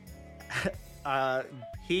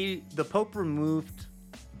 The Pope removed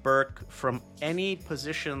Burke from any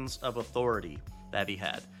positions of authority that he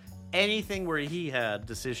had. Anything where he had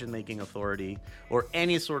decision-making authority or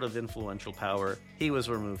any sort of influential power, he was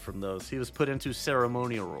removed from those. He was put into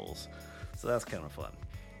ceremonial roles. So that's kind of fun.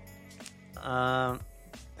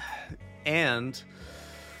 And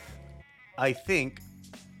I think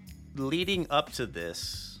leading up to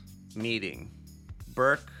this meeting,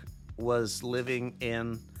 Burke was living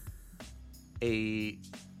in a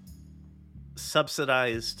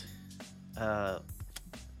subsidized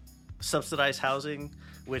housing,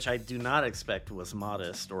 which I do not expect was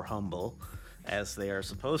modest or humble, as they are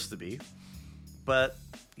supposed to be. But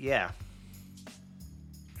yeah,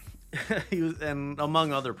 he was, and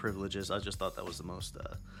among other privileges, I just thought that was the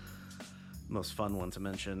most fun one to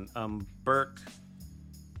mention. Burke,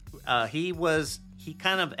 he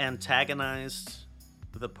kind of antagonized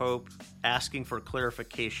the Pope, asking for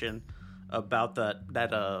clarification about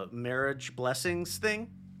that marriage blessings thing.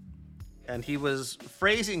 And he was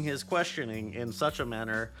phrasing his questioning in such a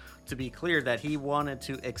manner to be clear that he wanted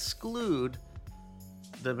to exclude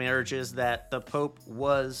the marriages that the Pope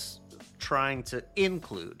was trying to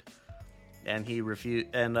include. And he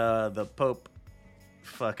refused, and the Pope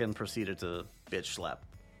fucking proceeded to bitch slap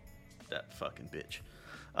that fucking bitch.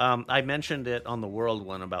 I mentioned it on the World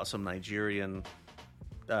one about some Nigerian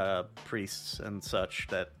priests and such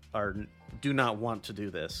that do not want to do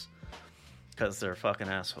this because they're fucking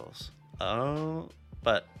assholes.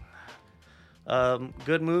 But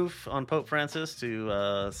Good move on Pope Francis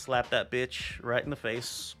to slap that bitch right in the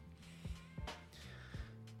face.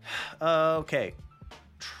 Okay.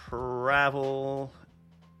 Travel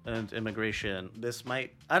and immigration.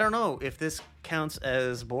 I don't know if this counts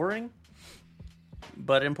as boring,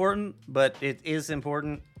 but important. But it is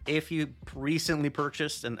important. If you recently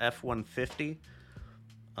purchased an F-150,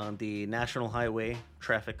 the National Highway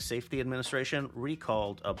Traffic Safety Administration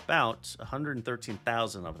recalled about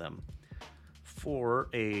 113,000 of them for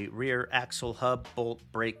a rear axle hub bolt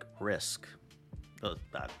brake risk.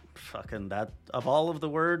 That of all of the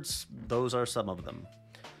words, those are some of them.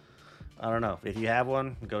 I don't know. If you have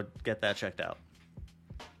one, go get that checked out.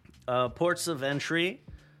 Ports of entry.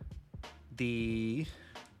 The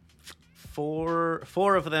four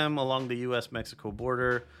of them along the U.S.-Mexico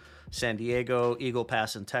border: San Diego, Eagle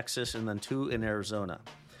Pass in Texas, and then 2 in Arizona.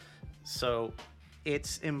 So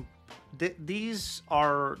these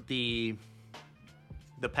are the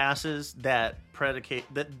passes that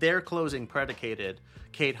their closing predicated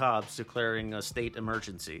Kate Hobbs declaring a state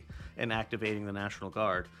emergency and activating the National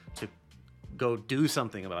Guard to go do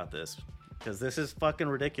something about this, because this is fucking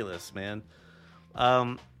ridiculous, man.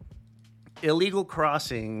 Illegal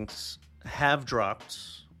crossings have dropped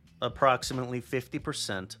approximately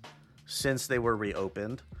 50% since they were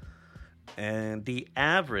reopened, and the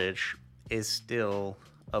average is still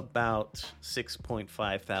about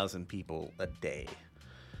 6.5 thousand people a day.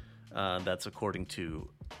 That's according to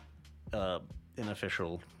an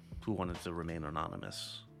official who wanted to remain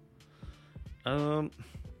anonymous. And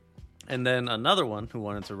then another one who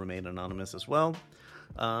wanted to remain anonymous as well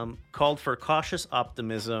called for cautious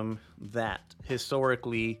optimism that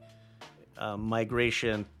historically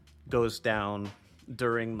migration goes down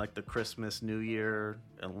during like the Christmas, New Year,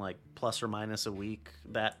 and like plus or minus a week,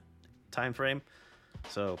 that time frame.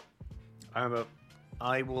 So I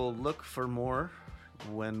will look for more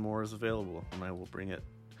when more is available, and I will bring it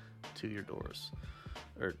to your doors,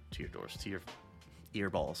 or to your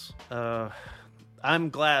earballs. I'm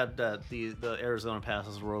glad that the Arizona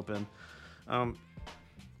passes were open.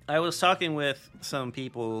 I was talking with some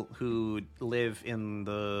people who live in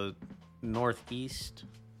the Northeast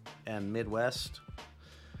and Midwest,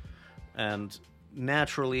 and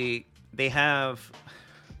naturally they're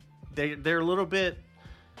a little bit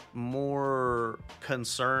more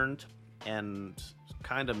concerned and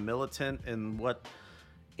kind of militant in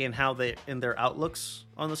their outlooks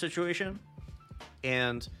on the situation.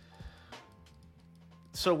 And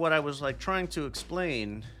so what I was like trying to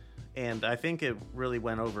explain, and I think it really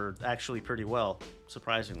went over actually pretty well,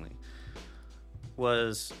 surprisingly,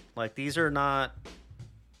 was like, these are not,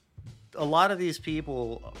 a lot of these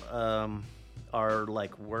people are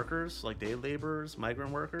like workers, like day laborers,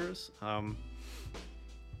 migrant workers.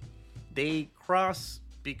 They cross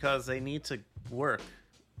because they need to work.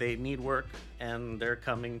 They need work, and they're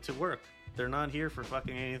coming to work. They're not here for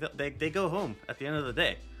fucking anything. They go home at the end of the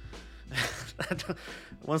day.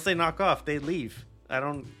 Once they knock off, they leave. I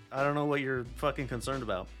don't know what you're fucking concerned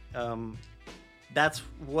about. That's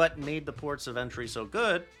what made the ports of entry so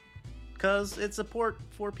good, because it's a port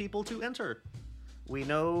for people to enter. We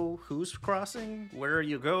know who's crossing, where are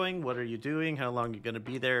you going, what are you doing, how long you're going to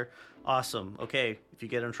be there. Awesome. Okay, if you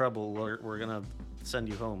get in trouble, we're going to send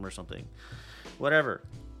you home or something. Whatever.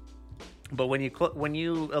 But when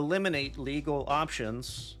you eliminate legal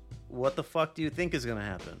options, what the fuck do you think is going to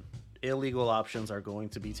happen? Illegal options are going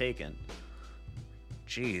to be taken.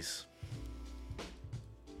 Jeez.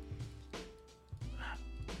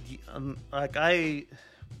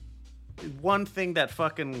 One thing that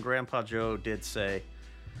fucking Grandpa Joe did say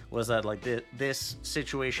was that, like, this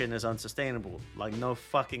situation is unsustainable. Like, no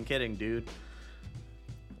fucking kidding, dude.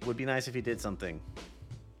 Would be nice if he did something.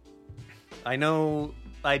 I know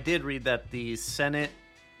I did read that the Senate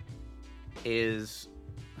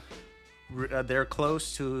they're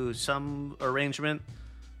close to some arrangement.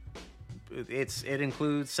 It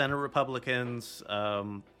includes Senate Republicans,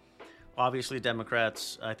 obviously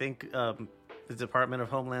Democrats. I think the Department of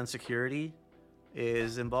Homeland Security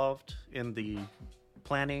is involved in the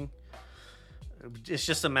planning. It's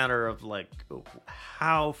just a matter of, like,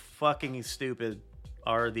 how fucking stupid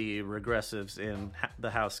are the regressives in the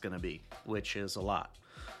House going to be, which is a lot.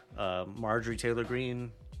 Marjorie Taylor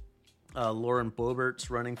Greene, Lauren Boebert's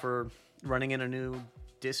running in a new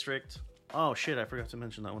district. Oh shit, I forgot to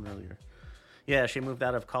mention that one earlier. Yeah, she moved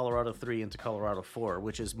out of Colorado 3 into Colorado 4,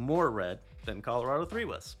 which is more red than Colorado 3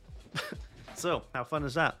 was. So, how fun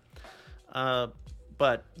is that?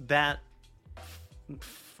 But that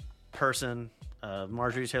person,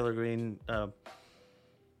 Marjorie Taylor Greene,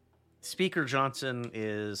 Speaker Johnson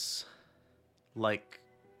is, like,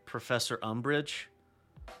 Professor Umbridge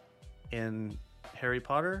in Harry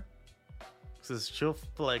Potter. Says she'll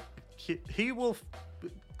like he will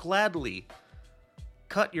gladly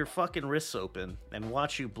cut your fucking wrists open and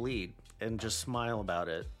watch you bleed and just smile about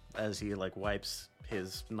it as he like wipes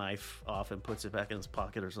his knife off and puts it back in his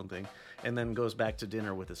pocket or something, and then goes back to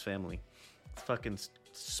dinner with his family. It's fucking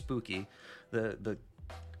spooky. The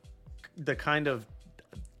kind of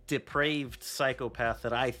depraved psychopath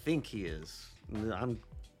that I think he is. I'm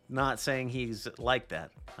not saying he's like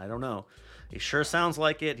that. I don't know. He sure sounds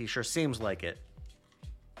like it. He sure seems like it.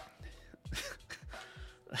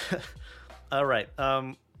 All right.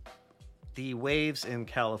 The waves in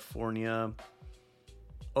California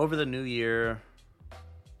over the New Year,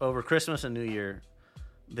 over Christmas and New Year,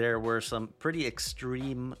 there were some pretty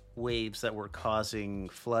extreme waves that were causing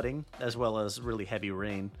flooding as well as really heavy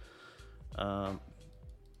rain.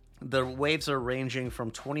 The waves are ranging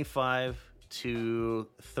from 25 to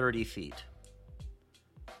 30 feet.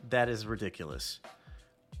 That is ridiculous.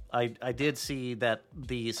 I did see that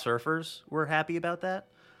the surfers were happy about that.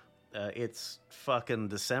 It's fucking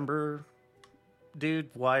December, dude.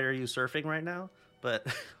 Why are you surfing right now? But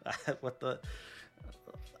what the...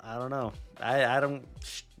 I don't know. I don't...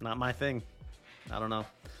 Not my thing. I don't know.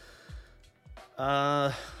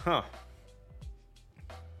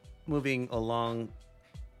 Moving along.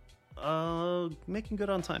 Making good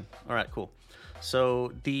on time. All right, cool.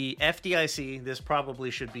 So the FDIC, this probably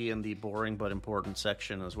should be in the boring but important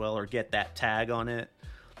section as well, or get that tag on it.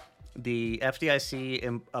 The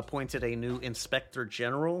FDIC appointed a new Inspector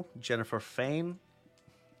General, Jennifer Fain.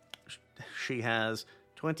 She has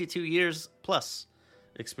 22 years plus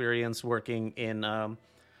experience working in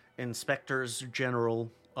Inspectors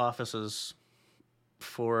General offices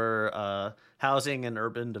for housing and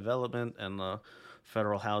urban development and the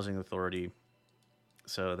Federal Housing Authority.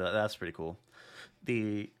 So that's pretty cool.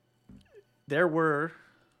 There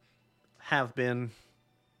have been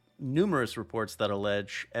numerous reports that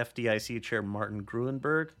allege FDIC Chair Martin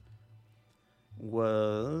Gruenberg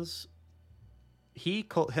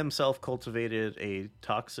himself cultivated a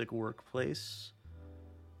toxic workplace,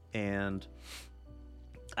 and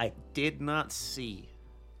I did not see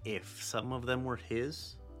if some of them were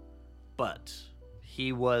his, but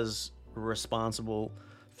he was responsible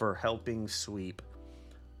for helping sweep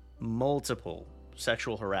multiple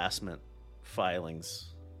sexual harassment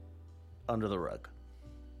filings under the rug.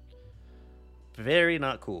 Very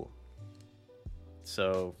not cool.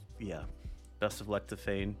 So, yeah. Best of luck to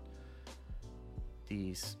Fain.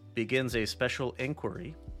 He begins a special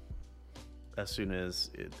inquiry as soon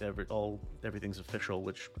as everything's official,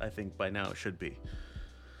 which I think by now it should be.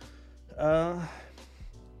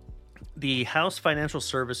 The House Financial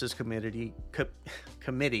Services Committee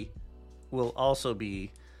will also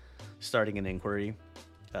be starting an inquiry.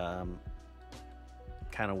 Kind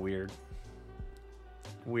of weird.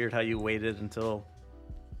 Weird how you waited until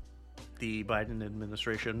the Biden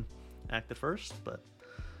administration acted first, but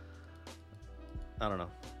I don't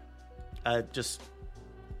know. Just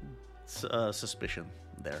suspicion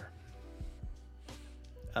there.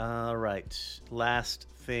 All right. Last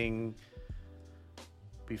thing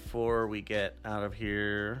before we get out of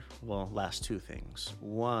here. Well, last two things.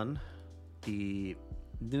 One, the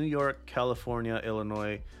New York, California,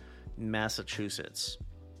 Illinois, Massachusetts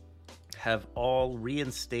have all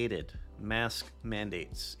reinstated mask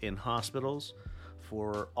mandates in hospitals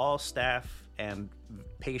for all staff and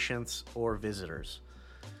patients or visitors.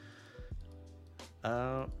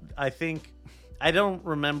 I don't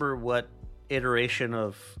remember what iteration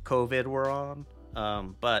of COVID we're on,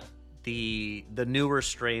 but the newer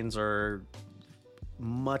strains are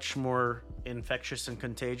much more infectious and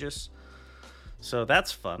contagious. So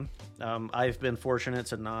that's fun. I've been fortunate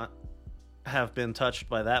to not have been touched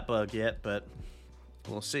by that bug yet, but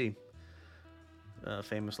we'll see.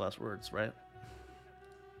 Famous last words, right?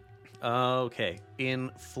 Okay. In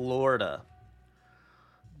Florida,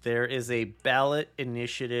 there is a ballot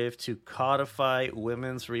initiative to codify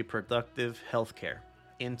women's reproductive health care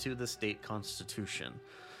into the state constitution.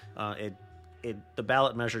 The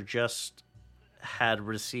ballot measure just had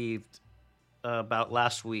received about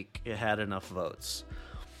last week. It had enough votes.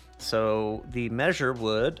 So the measure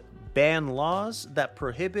would ban laws that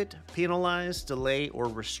prohibit, penalize, delay, or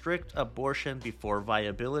restrict abortion before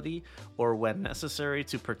viability or when necessary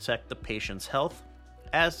to protect the patient's health,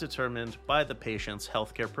 as determined by the patient's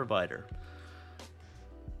healthcare provider.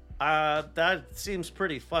 That seems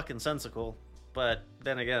pretty fucking sensical, but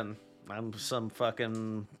then again, I'm some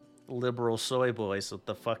fucking liberal soy boy, so what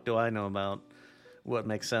the fuck do I know about what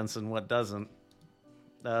makes sense and what doesn't?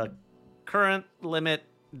 Current limit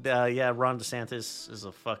Yeah, Ron DeSantis is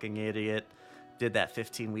a fucking idiot. Did that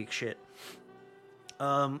 15-week shit.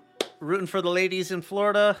 Rooting for the ladies in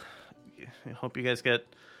Florida. I hope you guys get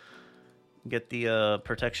the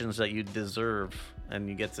protections that you deserve, and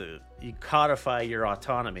you codify your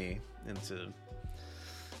autonomy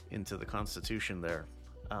into the Constitution there.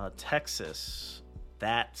 Texas,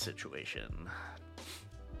 that situation.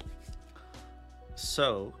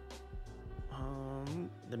 So,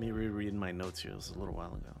 let me reread my notes here. It was a little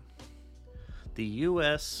while ago. The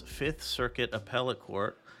U.S. Fifth Circuit Appellate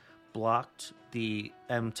Court blocked the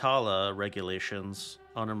EMTALA regulations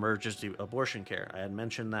on emergency abortion care. I had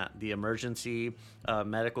mentioned that. The Emergency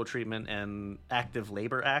Medical Treatment and Active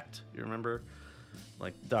Labor Act. You remember?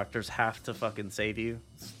 Like, doctors have to fucking save you.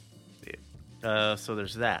 So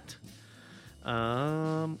there's that.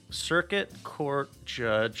 Circuit Court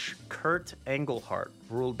Judge Kurt Engelhardt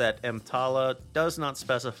ruled that EMTALA does not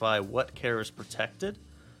specify what care is protected,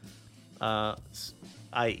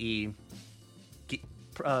 i.e.,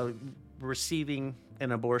 receiving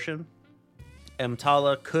an abortion.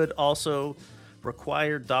 EMTALA could also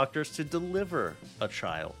require doctors to deliver a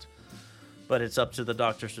child, but it's up to the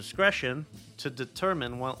doctor's discretion to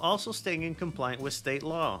determine while also staying in compliance with state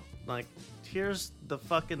law. Like, here's the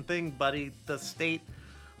fucking thing, buddy. The state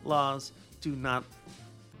laws do not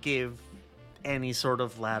give any sort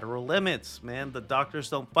of lateral limits, man. The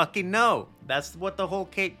doctors don't fucking know. That's what the whole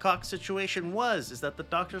Kate Cox situation was, is that the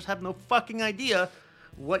doctors have no fucking idea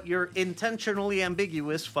what your intentionally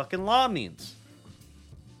ambiguous fucking law means.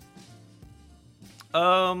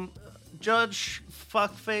 Judge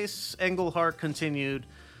Fuckface Engelhardt continued,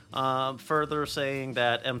 further saying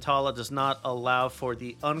that EMTALA does not allow for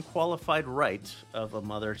the unqualified right of a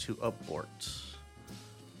mother to abort.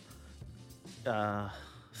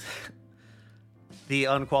 The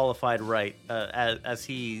unqualified right, as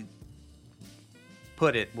he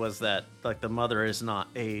put it, was that, like, the mother is not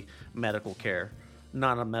a medical care,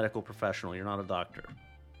 not a medical professional. You're not a doctor.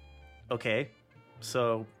 Okay,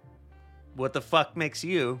 so what the fuck gives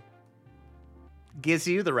you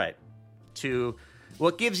the right to,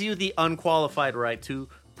 what gives you the unqualified right to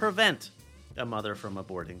prevent a mother from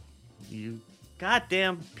aborting? You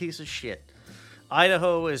goddamn piece of shit.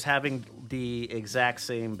 Idaho is having the exact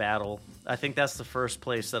same battle. I think that's the first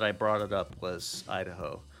place that I brought it up, was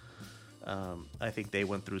Idaho. I think they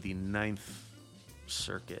went through the 9th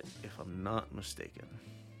Circuit, if I'm not mistaken.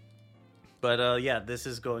 But yeah, this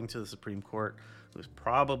is going to the Supreme Court, who's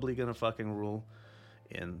probably going to fucking rule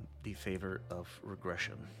in the favor of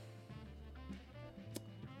regression.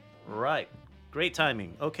 Right. Great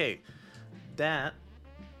timing. Okay. That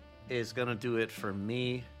is going to do it for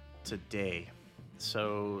me today.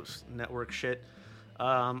 So, network shit.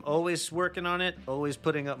 Always working on it. Always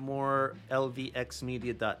putting up more.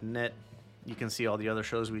 lvxmedia.net. You can see all the other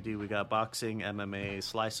shows we do. We got boxing, MMA,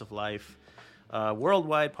 slice of life,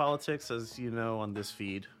 worldwide politics, as you know, on this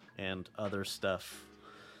feed, and other stuff.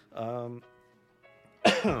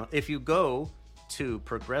 If you go to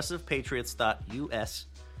progressivepatriots.us,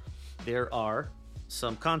 there are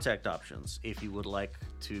some contact options. If you would like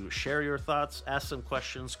to share your thoughts, ask some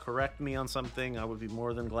questions, correct me on something, I would be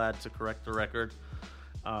more than glad to correct the record.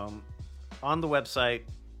 On the website,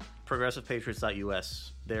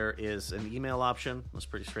 progressivepatriots.us, there is an email option. That's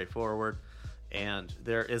pretty straightforward. And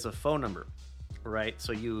there is a phone number, right?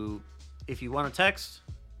 So if you want to text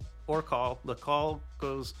or call, the call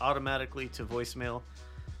goes automatically to voicemail.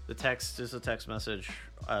 The text is a text message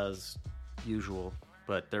as usual,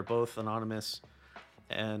 but they're both anonymous.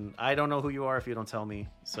 And I don't know who you are if you don't tell me,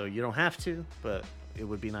 so you don't have to, but it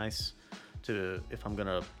would be nice to, if I'm going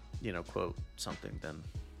to, quote something then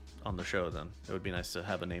on the show, then it would be nice to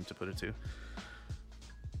have a name to put it to.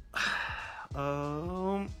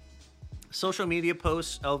 Social media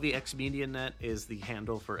posts, LVXMediaNet is the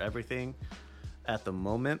handle for everything at the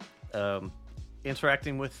moment.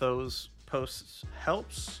 Interacting with those posts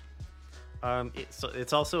helps.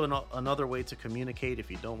 It's also another way to communicate.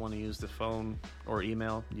 If you don't want to use the phone or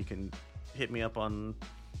email, you can hit me up on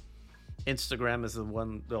Instagram. Is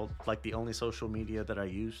the only social media that I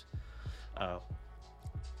use,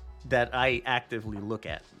 that I actively look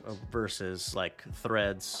at, versus like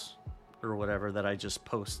Threads or whatever that I just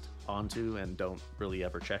post onto and don't really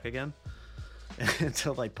ever check again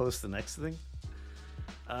until I post the next thing.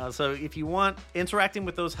 So if you want, interacting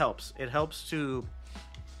with those helps. It helps to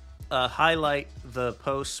highlight the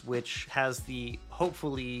posts which has the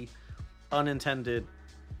hopefully unintended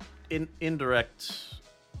indirect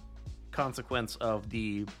consequence of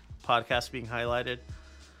the podcast being highlighted.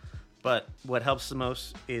 But what helps the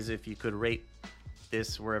most is if you could rate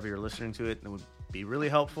this wherever you're listening to it. It would be really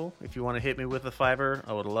helpful. If you want to hit me with a $5,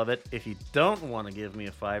 I would love it. If you don't want to give me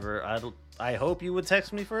a $5, I hope you would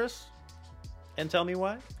text me first and tell me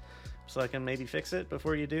why, so I can maybe fix it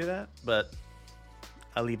before you do that. But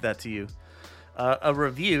I'll leave that to you. A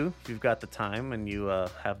review, if you've got the time and you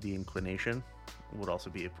have the inclination, would also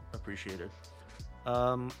be appreciated.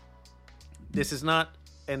 This is not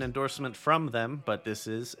an endorsement from them, but this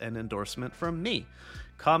is an endorsement from me.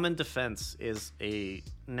 Common Defense is a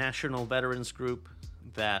national veterans group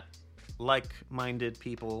that like-minded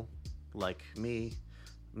people like me,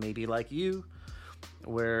 maybe like you,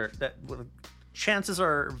 where that chances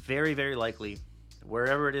are very, very likely,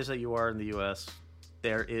 wherever it is that you are in the U.S.,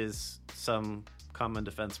 there is some Common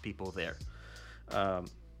Defense people there.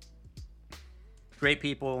 Great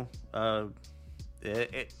people,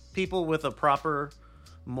 people with a proper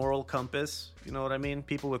moral compass, you know what I mean?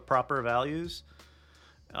 People with proper values.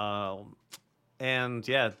 And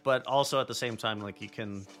yeah, but also at the same time, like, you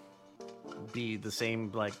can be the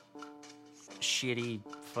same, like, shitty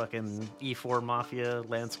fucking E4 mafia,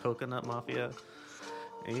 Lance Coconut mafia.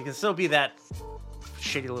 And you can still be that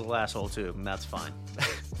shitty little asshole too, and that's fine.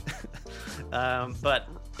 But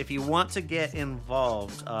if you want to get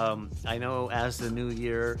involved, I know as the new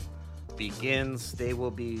year begins, they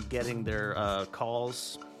will be getting their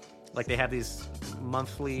calls. Like, they have these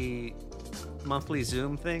monthly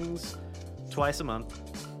Zoom things twice a month.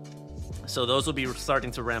 So those will be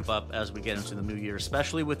starting to ramp up as we get into the new year,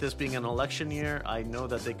 especially with this being an election year. I know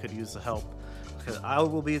that they could use the help because I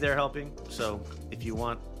will be there helping. So if you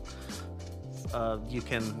want, you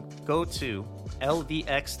can go to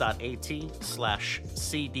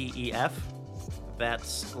lvx.at/CDEF.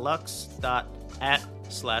 That's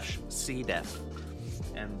lux.at/CDEF.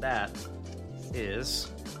 And that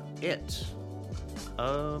is it.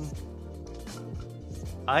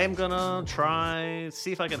 I am gonna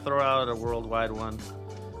see if I can throw out a worldwide one.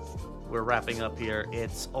 We're wrapping up here.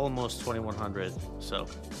 It's almost 2100, so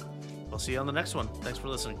I'll see you on the next one. Thanks for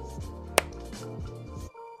listening.